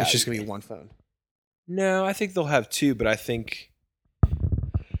one, yeah, it's just gonna be one phone. No, I think they'll have 2, but I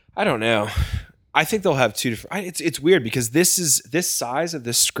don't know. I think they'll have 2 different. It's weird because this size of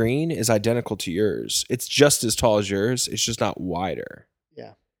this screen is identical to yours. It's just as tall as yours. It's just not wider.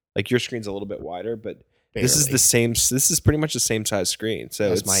 Yeah. Like your screen's a little bit wider, but Barely. this is the same. This is pretty much the same size screen.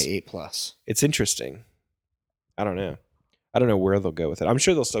 So it's my 8 Plus. It's interesting. I don't know. I don't know where they'll go with it. I'm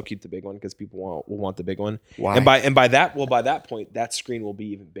sure they'll still keep the big one because people will want the big one. Why? And by that point, that screen will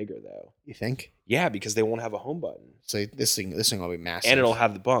be even bigger though. You think? Yeah, because they won't have a home button. So this thing will be massive, and it'll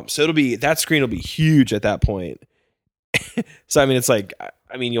have the bump. So that screen will be huge at that point. So I mean, it's like,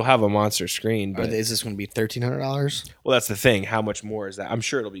 I mean, you'll have a monster screen, but is this going to be $1,300? Well, that's the thing. How much more is that? I'm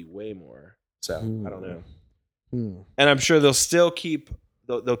sure it'll be way more. So I don't know. And I'm sure they'll still keep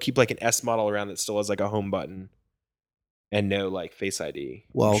like an S model around that still has like a home button and no like Face ID.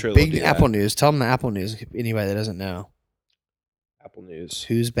 Well, sure big Apple news. Tell them the Apple news. Anybody that doesn't know. Apple News.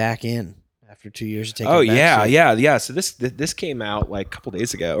 Who's back in after 2 years of taking? Oh yeah. So this came out like a couple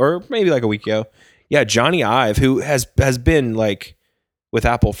days ago, or maybe like a week ago. Yeah, Johnny Ive, who has been like with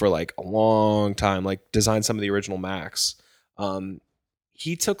Apple for like a long time, like designed some of the original Macs.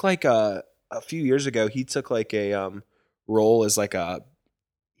 He took like a few years ago. He took like a role as like kind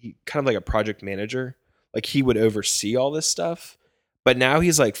of like a project manager. Like he would oversee all this stuff. But now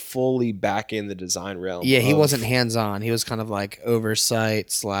he's like fully back in the design realm. Yeah, he wasn't hands on. He was kind of like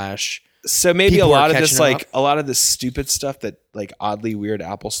oversight / So maybe a lot of this stupid stuff that like oddly weird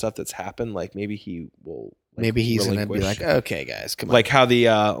Apple stuff that's happened, like maybe he will. Like, maybe he's gonna be like, okay, guys, come on. Like how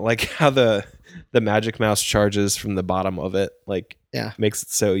the Magic Mouse charges from the bottom of it, like makes it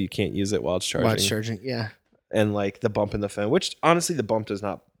so you can't use it while it's charging. Yeah. And like the bump in the phone, which honestly the bump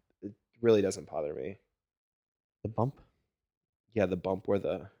it really doesn't bother me. The bump? Yeah, the bump where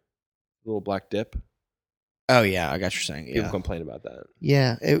the little black dip. Oh yeah, I got what you're saying. Yeah. People complain about that.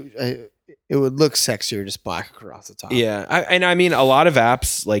 Yeah, it would look sexier just black across the top. Yeah, I mean a lot of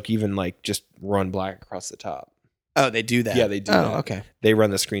apps like even like just run black across the top. Oh, they do that. Yeah, they do. that. Okay. They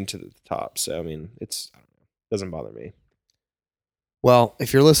run the screen to the top, so I mean I don't know, doesn't bother me. Well,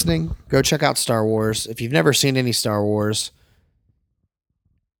 if you're listening, go check out Star Wars. If you've never seen any Star Wars,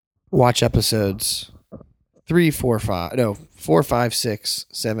 watch episodes 4, 5, 6,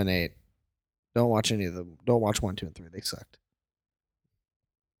 7, 8. Don't watch any of them. Don't watch 1, 2, and 3. They sucked.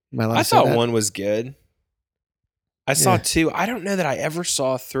 I thought 1 was good. I saw 2. I don't know that I ever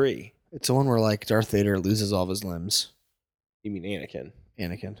saw 3. It's the one where like Darth Vader loses all of his limbs. You mean Anakin?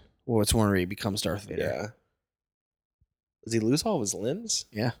 Anakin. Well, it's one where he becomes Darth Vader. Yeah. Does he lose all of his limbs?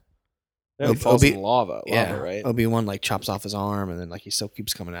 Yeah. No, he falls in lava, Yeah, right? Obi-Wan like chops off his arm, and then like he still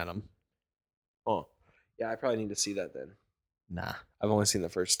keeps coming at him. Oh, yeah. I probably need to see that then. Nah, I've only seen the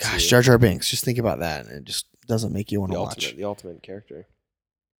first two. gosh, Jar Jar Binks. Just think about that, and it just doesn't make you want to watch. The ultimate character.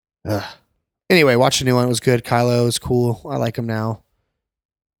 Ugh. Anyway, watch the new one. It was good. Kylo is cool. I like him now.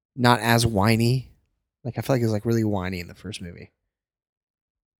 Not as whiny. Like I feel like he was like really whiny in the first movie.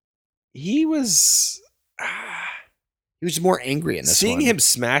 He was. He was more angry in this Seeing one. him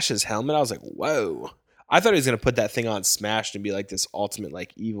smash his helmet, I was like, whoa. I thought he was going to put that thing on smashed and be like this ultimate,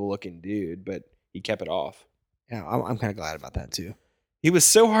 like, evil looking dude, but he kept it off. Yeah, I'm kind of glad about that too. He was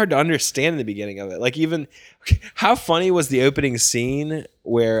so hard to understand in the beginning of it. Like, even how funny was the opening scene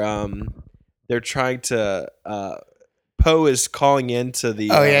where they're trying to. Poe is calling into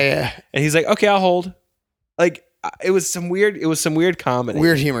the. Oh, yeah. And he's like, okay, I'll hold. Like, it was some weird comedy.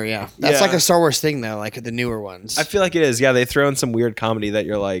 Weird humor, yeah. That's Yeah. like a Star Wars thing, though, like the newer ones. I feel like it is. Yeah, they throw in some weird comedy that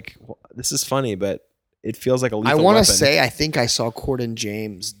you're like, well, this is funny, but it feels like a lethal I want to weapon. say, I think I saw Corden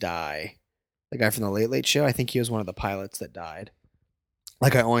James die. The guy from the Late Late Show. I think he was one of the pilots that died.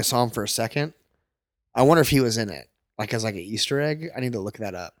 Like, I only saw him for a second. I wonder if he was in it, like as like an Easter egg. I need to look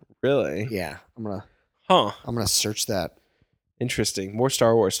that up. Really? Yeah, I'm Huh. gonna search that. Interesting. More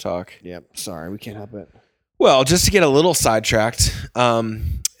Star Wars talk. Yep. Sorry, we can't help it. Well, just to get a little sidetracked,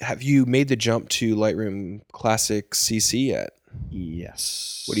 have you made the jump to Lightroom Classic CC yet?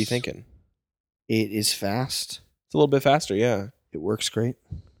 Yes. What are you thinking? It is fast. It's a little bit faster, yeah. It works great.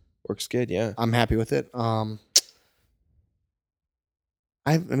 Works good, yeah. I'm happy with it. I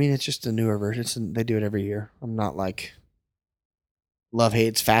mean, it's just a newer version. They do it every year. I'm not like love hate.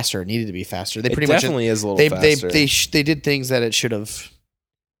 It's faster. It needed to be faster. They It pretty much definitely is a little they faster. they did things that it should have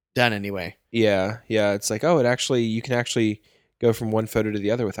done anyway. Yeah. It's like, oh, you can actually go from one photo to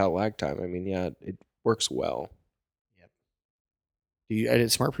the other without lag time. I mean, yeah, it works well. Yep. Do you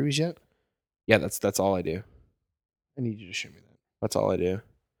edit smart previews yet? Yeah, that's all I do. I need you to show me that. That's all I do.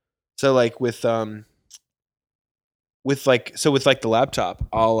 So like with the laptop,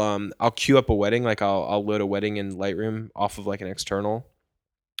 I'll queue up a wedding. Like I'll load a wedding in Lightroom off of like an external.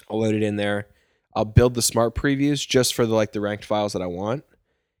 I'll load it in there. I'll build the smart previews just for the ranked files that I want.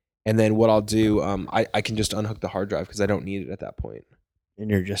 And then what I'll do, I can just unhook the hard drive because I don't need it at that point. And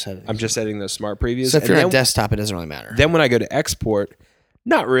you're just editing. I'm just editing those smart previews. So if and you're then, on a desktop, it doesn't really matter. Then when I go to export,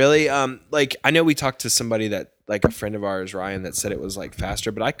 not really. Like I know we talked to somebody that like a friend of ours, Ryan, that said it was like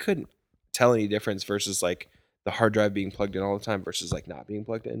faster, but I couldn't tell any difference versus like the hard drive being plugged in all the time versus like not being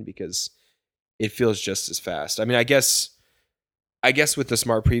plugged in because it feels just as fast. I mean, I guess with the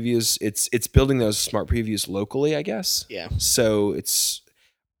smart previews, it's building those smart previews locally, I guess. Yeah. So it's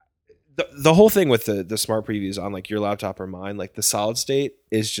the whole thing with the smart previews on like your laptop or mine, like the solid state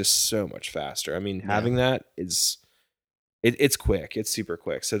is just so much faster. I mean, having that is it's quick. It's super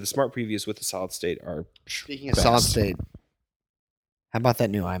quick. So the smart previews with the solid state are Speaking of solid state, how about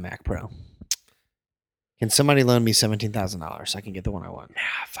that new iMac Pro? Can somebody loan me $17,000 so I can get the one I want?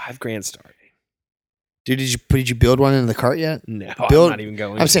 $5,000 starting. Dude, did you build one in the cart yet? No, Build, I'm not even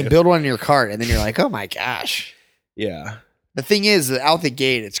going. I'm saying build one in your cart, and then you're like, oh my gosh. Yeah. The thing is that out the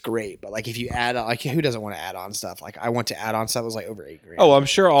gate, it's great, but like if you add on, like who doesn't want to add on stuff? Like I want to add on stuff. It was like over $8,000. Oh, I'm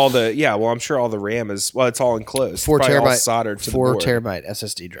sure all the RAM is it's all enclosed. 4 Probably all terabyte soldered to 4 the board. terabyte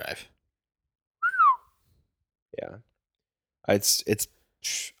SSD drive. Yeah,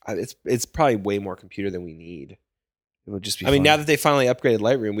 it's probably way more computer than we need. It would just be. I mean, fun. now that they finally upgraded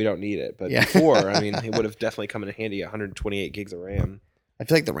Lightroom, we don't need it. But Yeah. before, I mean, it would have definitely come in handy. 128 gigs of RAM. I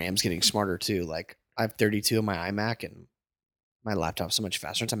feel like the RAM's getting smarter too. Like I have 32 on my iMac, and my laptop's so much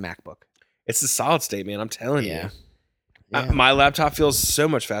faster. It's a MacBook. It's the solid state, man. I'm telling Yeah. you. My laptop feels so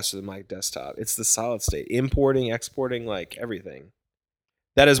much faster than my desktop. It's the solid state, importing, exporting, like everything.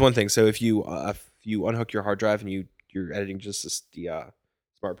 That is one thing. So if you unhook your hard drive and you're editing just the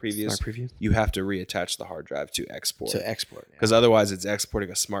smart previews, you have to reattach the hard drive to export. Because otherwise, it's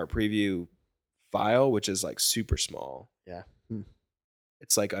exporting a smart preview file, which is like super small. Yeah.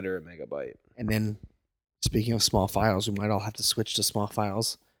 It's like under a megabyte. And then, speaking of small files, we might all have to switch to small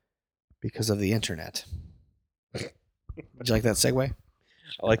files because of the internet. Would you like that segue?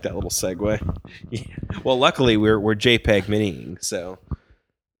 I like that little segue. Yeah. Well, luckily we're JPEG miniing, so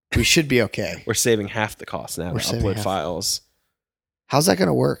we should be okay. We're saving half the cost now to upload files. How's that going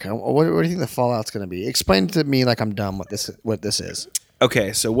to work? What do you think the fallout's going to be? Explain to me like I'm dumb what this is.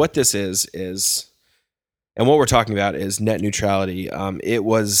 Okay, so what this is, and what we're talking about is net neutrality. It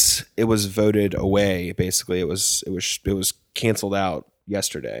was voted away. Basically, it was canceled out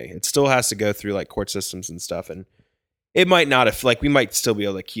yesterday. It still has to go through like court systems and stuff, and it might not have we might still be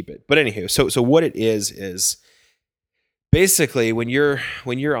able to keep it. But anywho, so what it is basically when you're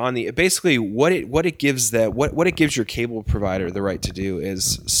on the basically what it gives your cable provider the right to do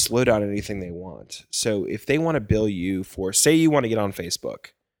is slow down anything they want. So if they want to bill you for, say you want to get on Facebook,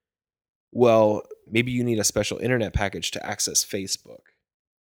 well, maybe you need a special internet package to access Facebook.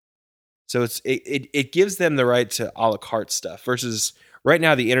 So it gives them the right to a la carte stuff versus right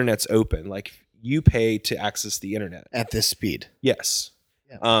now the internet's open. Like you pay to access the internet At this speed. Yes.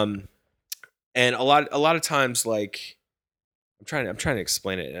 Yeah. And a lot of times, like I'm trying to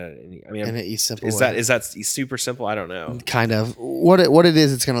explain it. I mean, In an simple is way. that super simple? I don't know. Kind of. What it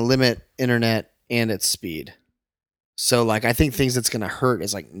is, it's going to limit internet and its speed. So like I think things that's going to hurt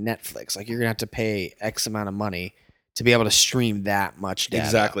is like Netflix. Like you're going to have to pay X amount of money to be able to stream that much data.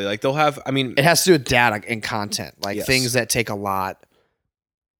 Exactly. Like they'll have. I mean, it has to do with data and content. Like Yes. things that take a lot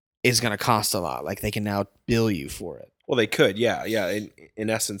is going to cost a lot. Like they can now bill you for it. well, they could. Yeah. In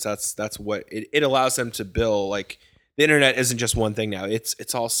essence, that's what it allows them to bill. Like the internet isn't just one thing now.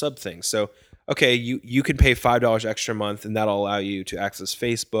 It's all sub things. So okay, you can pay $5 extra a month, and that'll allow you to access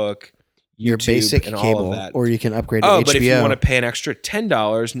Facebook, Your YouTube, basic and all cable, of that. or you can upgrade to Oh, HBO. but if you want to pay an extra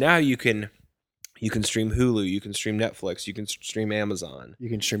 $10, now you can stream Hulu, you can stream Netflix, you can stream Amazon. you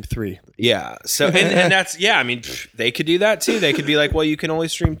can stream 3. Yeah. So and that's I mean, they could do that too. They could be like, well, you can only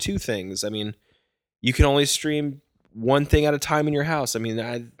stream 2 things. I mean, you can only stream one thing at a time in your house. I mean,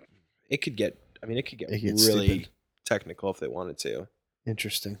 it could get really stupid. technical if they wanted to.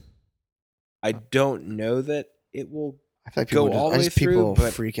 Interesting. I don't know that it will. I feel like Go people all the way people through,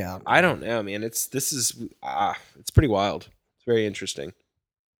 but freak out. I don't know, man. It's pretty wild. It's very interesting.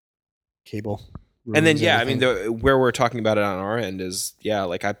 Cable. And then ruins yeah, I mean, everything. where we're talking about it on our end is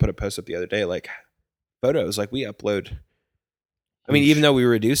like I put a post up the other day, like photos, like we upload. I mean, even though we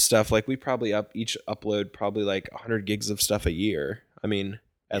reduce stuff, like we probably upload probably like 100 gigs of stuff a year. I mean,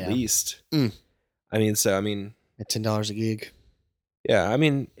 at Yeah. least. Mm. I mean, so I mean, at $10 a gig. yeah. I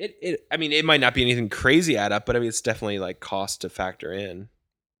mean, it might not be anything crazy add up, but I mean, it's definitely like cost to factor in.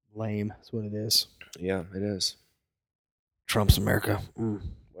 Lame. That's what it is. Yeah, it is. Trump's America.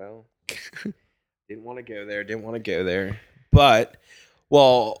 Well, didn't want to go there. But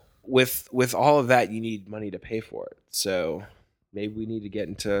well, with all of that, you need money to pay for it. So maybe we need to get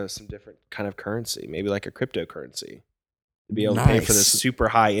into some different kind of currency, maybe like a cryptocurrency, to be able to pay for this super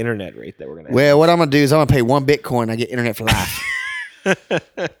high internet rate that we're gonna have. Well, what I'm gonna do is I'm gonna pay 1 Bitcoin. I get internet for life.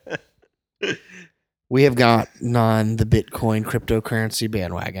 We have gotten on the Bitcoin cryptocurrency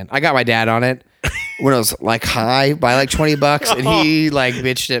bandwagon. I got my dad on it when it was like high by like $20, and he like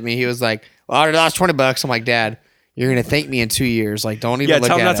bitched at me. He was like, "Well, I lost $20." I'm like, "Dad, you're gonna thank me in 2 years. Like, don't even look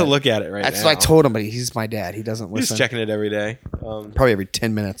tell him at not it." to look at it right That's now. what I told him, but he's my dad. He doesn't He's listen. checking it every day. Probably every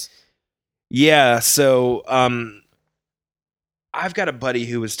 10 minutes. Yeah, so I've got a buddy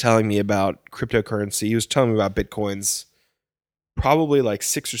who was telling me about cryptocurrency. He was telling me about Bitcoins probably like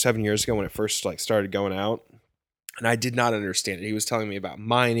 6 or 7 years ago when it first like started going out, and I did not understand it. He was telling me about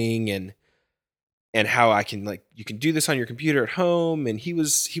mining and how I can like you can do this on your computer at home, and he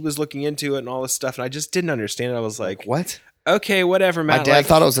was looking into it and all this stuff, and I just didn't understand it. I was like, What? okay, whatever, Matt. My dad like,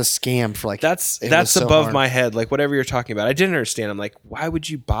 thought it was a scam for like that's it was so above hard. my head. Like whatever you're talking about, I didn't understand. I'm like, why would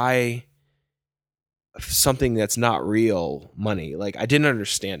you buy something that's not real money? Like I didn't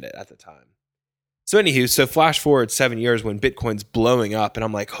understand it at the time. So anywho, so flash forward 7 years when Bitcoin's blowing up, and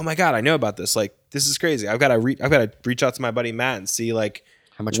I'm like, oh my god, I know about this. Like this is crazy. I've got to reach out to my buddy Matt and see like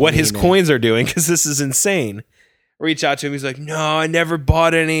How much what money his he made. coins are doing, because this is insane. Reach out to him. He's like, no, I never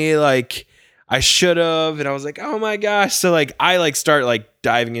bought any. Like I should have. And I was like, oh my gosh. So like I like start like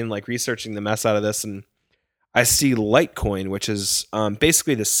diving in, like researching the mess out of this, and I see Litecoin, which is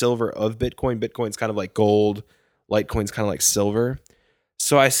basically the silver of Bitcoin. Bitcoin's kind of like gold. Litecoin's kind of like silver.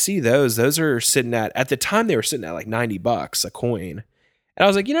 So I see those. Those are sitting at the time they were sitting at like $90 a coin. And I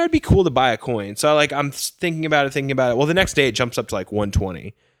was like, it'd be cool to buy a coin. So I'm thinking about it. Well, the next day it jumps up to like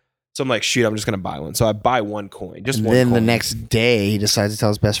 120. So I'm like, shoot, I'm just going to buy one. So I buy one coin, just And one then coin. the next day, he decides to tell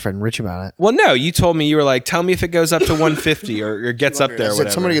his best friend Rich about it. Well, no, you told me, you were like, tell me if it goes up to 150 or gets up there I or said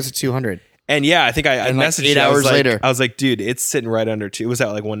whatever. somebody gets a 200. And yeah, I think I And like messaged 8 you. hours later. I was like, dude, it's sitting right under 2. It was at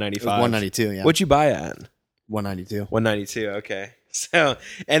like 195. It was 192, yeah. What'd you buy at? 192. 192. Okay. So,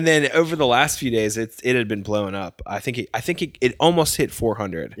 and then over the last few days, it had been blowing up. I think it almost hit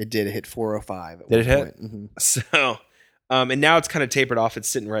 400. It did. It hit 405. Did it hit? Mm-hmm. So, and now it's kind of tapered off. It's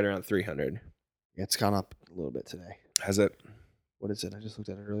sitting right around 300. Yeah, it's gone up a little bit today. Has it? What is it? I just looked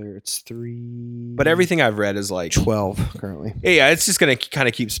at it earlier. It's 3. But everything I've read is like 12 currently. Yeah, it's just gonna kind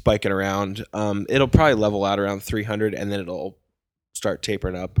of keep spiking around. It'll probably level out around 300, and then it'll start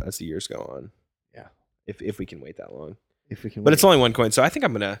tapering up as the years go on. Yeah, if we can wait that long. if we can. But it's only one coin, so I think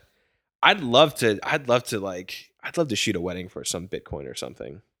I'd love to like. I'd love to shoot a wedding for some Bitcoin or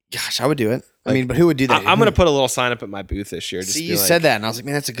something. Gosh, I would do it. I Like, mean, but who would do that? I'm going to put a little sign up at my booth this year. Just See, be you like, said that, and I was like,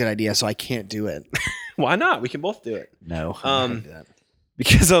 man, that's a good idea. So I can't do it. Why not? We can both do it. No, I'm not gonna do that.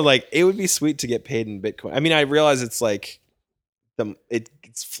 Because I'm like, it would be sweet to get paid in Bitcoin. I mean, I realize it's like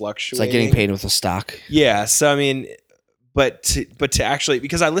it's fluctuating. It's like getting paid with a stock. Yeah. So I mean, but to actually,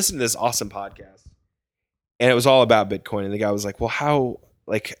 because I listened to this awesome podcast, and it was all about Bitcoin, and the guy was like, well,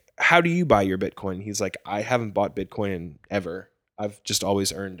 how do you buy your Bitcoin? He's like, I haven't bought Bitcoin in ever. I've just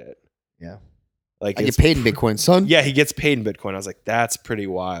always earned it. Yeah. Like I get paid in Bitcoin, son. Yeah, he gets paid in Bitcoin. I was like, that's pretty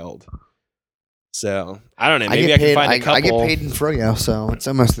wild. So I don't know. Maybe I can find a couple. I get paid in Froyo, so it's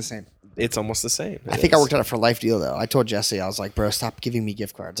almost the same. It's almost the same. I think I worked out a for life deal though. I told Jesse, I was like, bro, stop giving me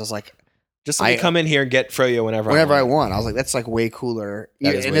gift cards. I was like, just let me come in here and get Froyo whenever I want. I was like, that's like way cooler.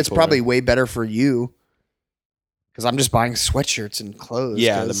 That is and way it's cooler. probably way better for you. Because I'm just buying sweatshirts and clothes.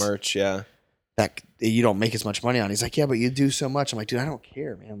 Yeah, the merch, yeah. That you don't make as much money on. He's like, yeah, but you do so much. I'm like, dude, I don't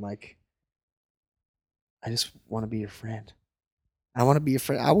care, man. Like, I just want to be your friend. I want to be your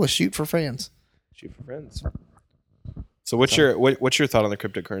friend. I will shoot for friends. Shoot for friends. So what's your thought on the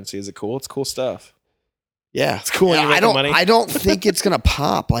cryptocurrency? Is it cool? It's cool stuff. Yeah, it's cool. When you're making money. I don't think it's gonna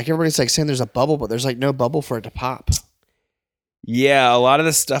pop. Like everybody's like saying there's a bubble, but there's like no bubble for it to pop. Yeah, a lot of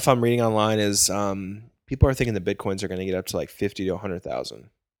the stuff I'm reading online is people are thinking the Bitcoins are going to get up to like 50 to 100,000,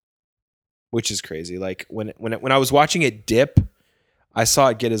 which is crazy. Like when I was watching it dip, I saw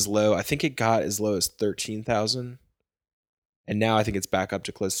it get as low. I think it got as low as 13,000. And now I think it's back up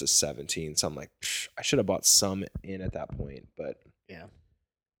to close to 17. So I'm like, I should have bought some in at that point, but yeah,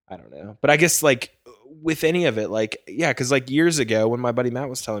 I don't know. But I guess like with any of it, like, yeah, because like years ago when my buddy Matt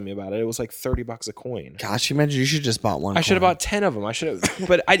was telling me about it, it was like $30 a coin. Gosh, imagine you should just bought one. I should have bought 10 of them. I should have,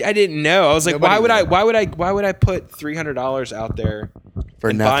 but I didn't know. I was like, why would I put $300 out there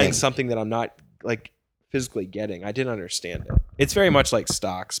for buying something that I'm not like physically getting? I didn't understand it. It's very much like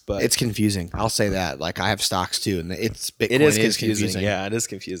stocks, but it's confusing. I'll say that. Like I have stocks too, and it's Bitcoin. It is confusing. Yeah, it is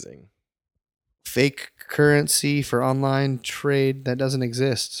confusing. Fake currency for online trade that doesn't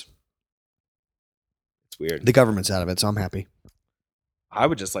exist. It's weird. The government's out of it, so I'm happy. I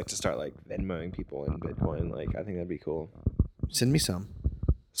would just like to start like Venmoing people in Bitcoin. Like I think that'd be cool. Send me some.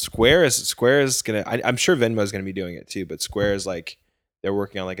 Square is gonna. I'm sure Venmo is gonna be doing it too, but Square is like they're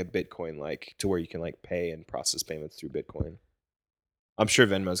working on like a Bitcoin like to where you can like pay and process payments through Bitcoin. I'm sure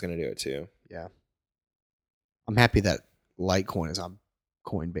Venmo is gonna do it too. Yeah. I'm happy that Litecoin is on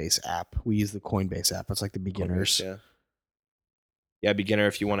Coinbase app. We use the Coinbase app. It's like the beginners. Coinbase, yeah, beginner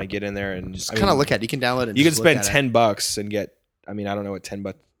if you want to get in there and just kind of look at it. You can download it. You can spend $10 and get. I mean, I don't know what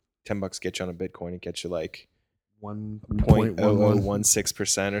 $10 get you on a Bitcoin. It gets you like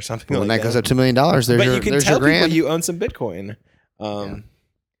 1.0016% or something. When like that goes up to $1 million, there's but your, you can there's tell your grand. people you own some Bitcoin. No,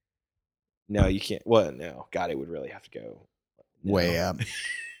 you can't. Well, no, God, it would really have to go way up.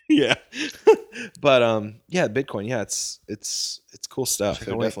 Yeah, but yeah, Bitcoin. Yeah, it's cool stuff. It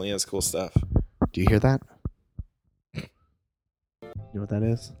definitely is cool stuff. Do you hear that? You know what that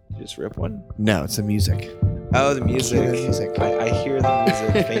is? Did you just rip one? No, it's the music. Oh, the music. I hear the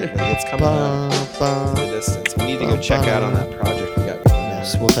music faintly. It's coming up in the distance. We need to go check out on that project we got going.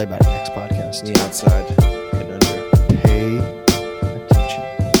 Yes, we'll talk about it next podcast. The outside conundrum. Pay attention.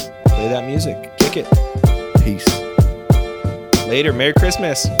 Play that music. Kick it. Peace. Later. Merry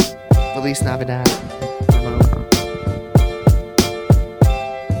Christmas. Feliz Navidad.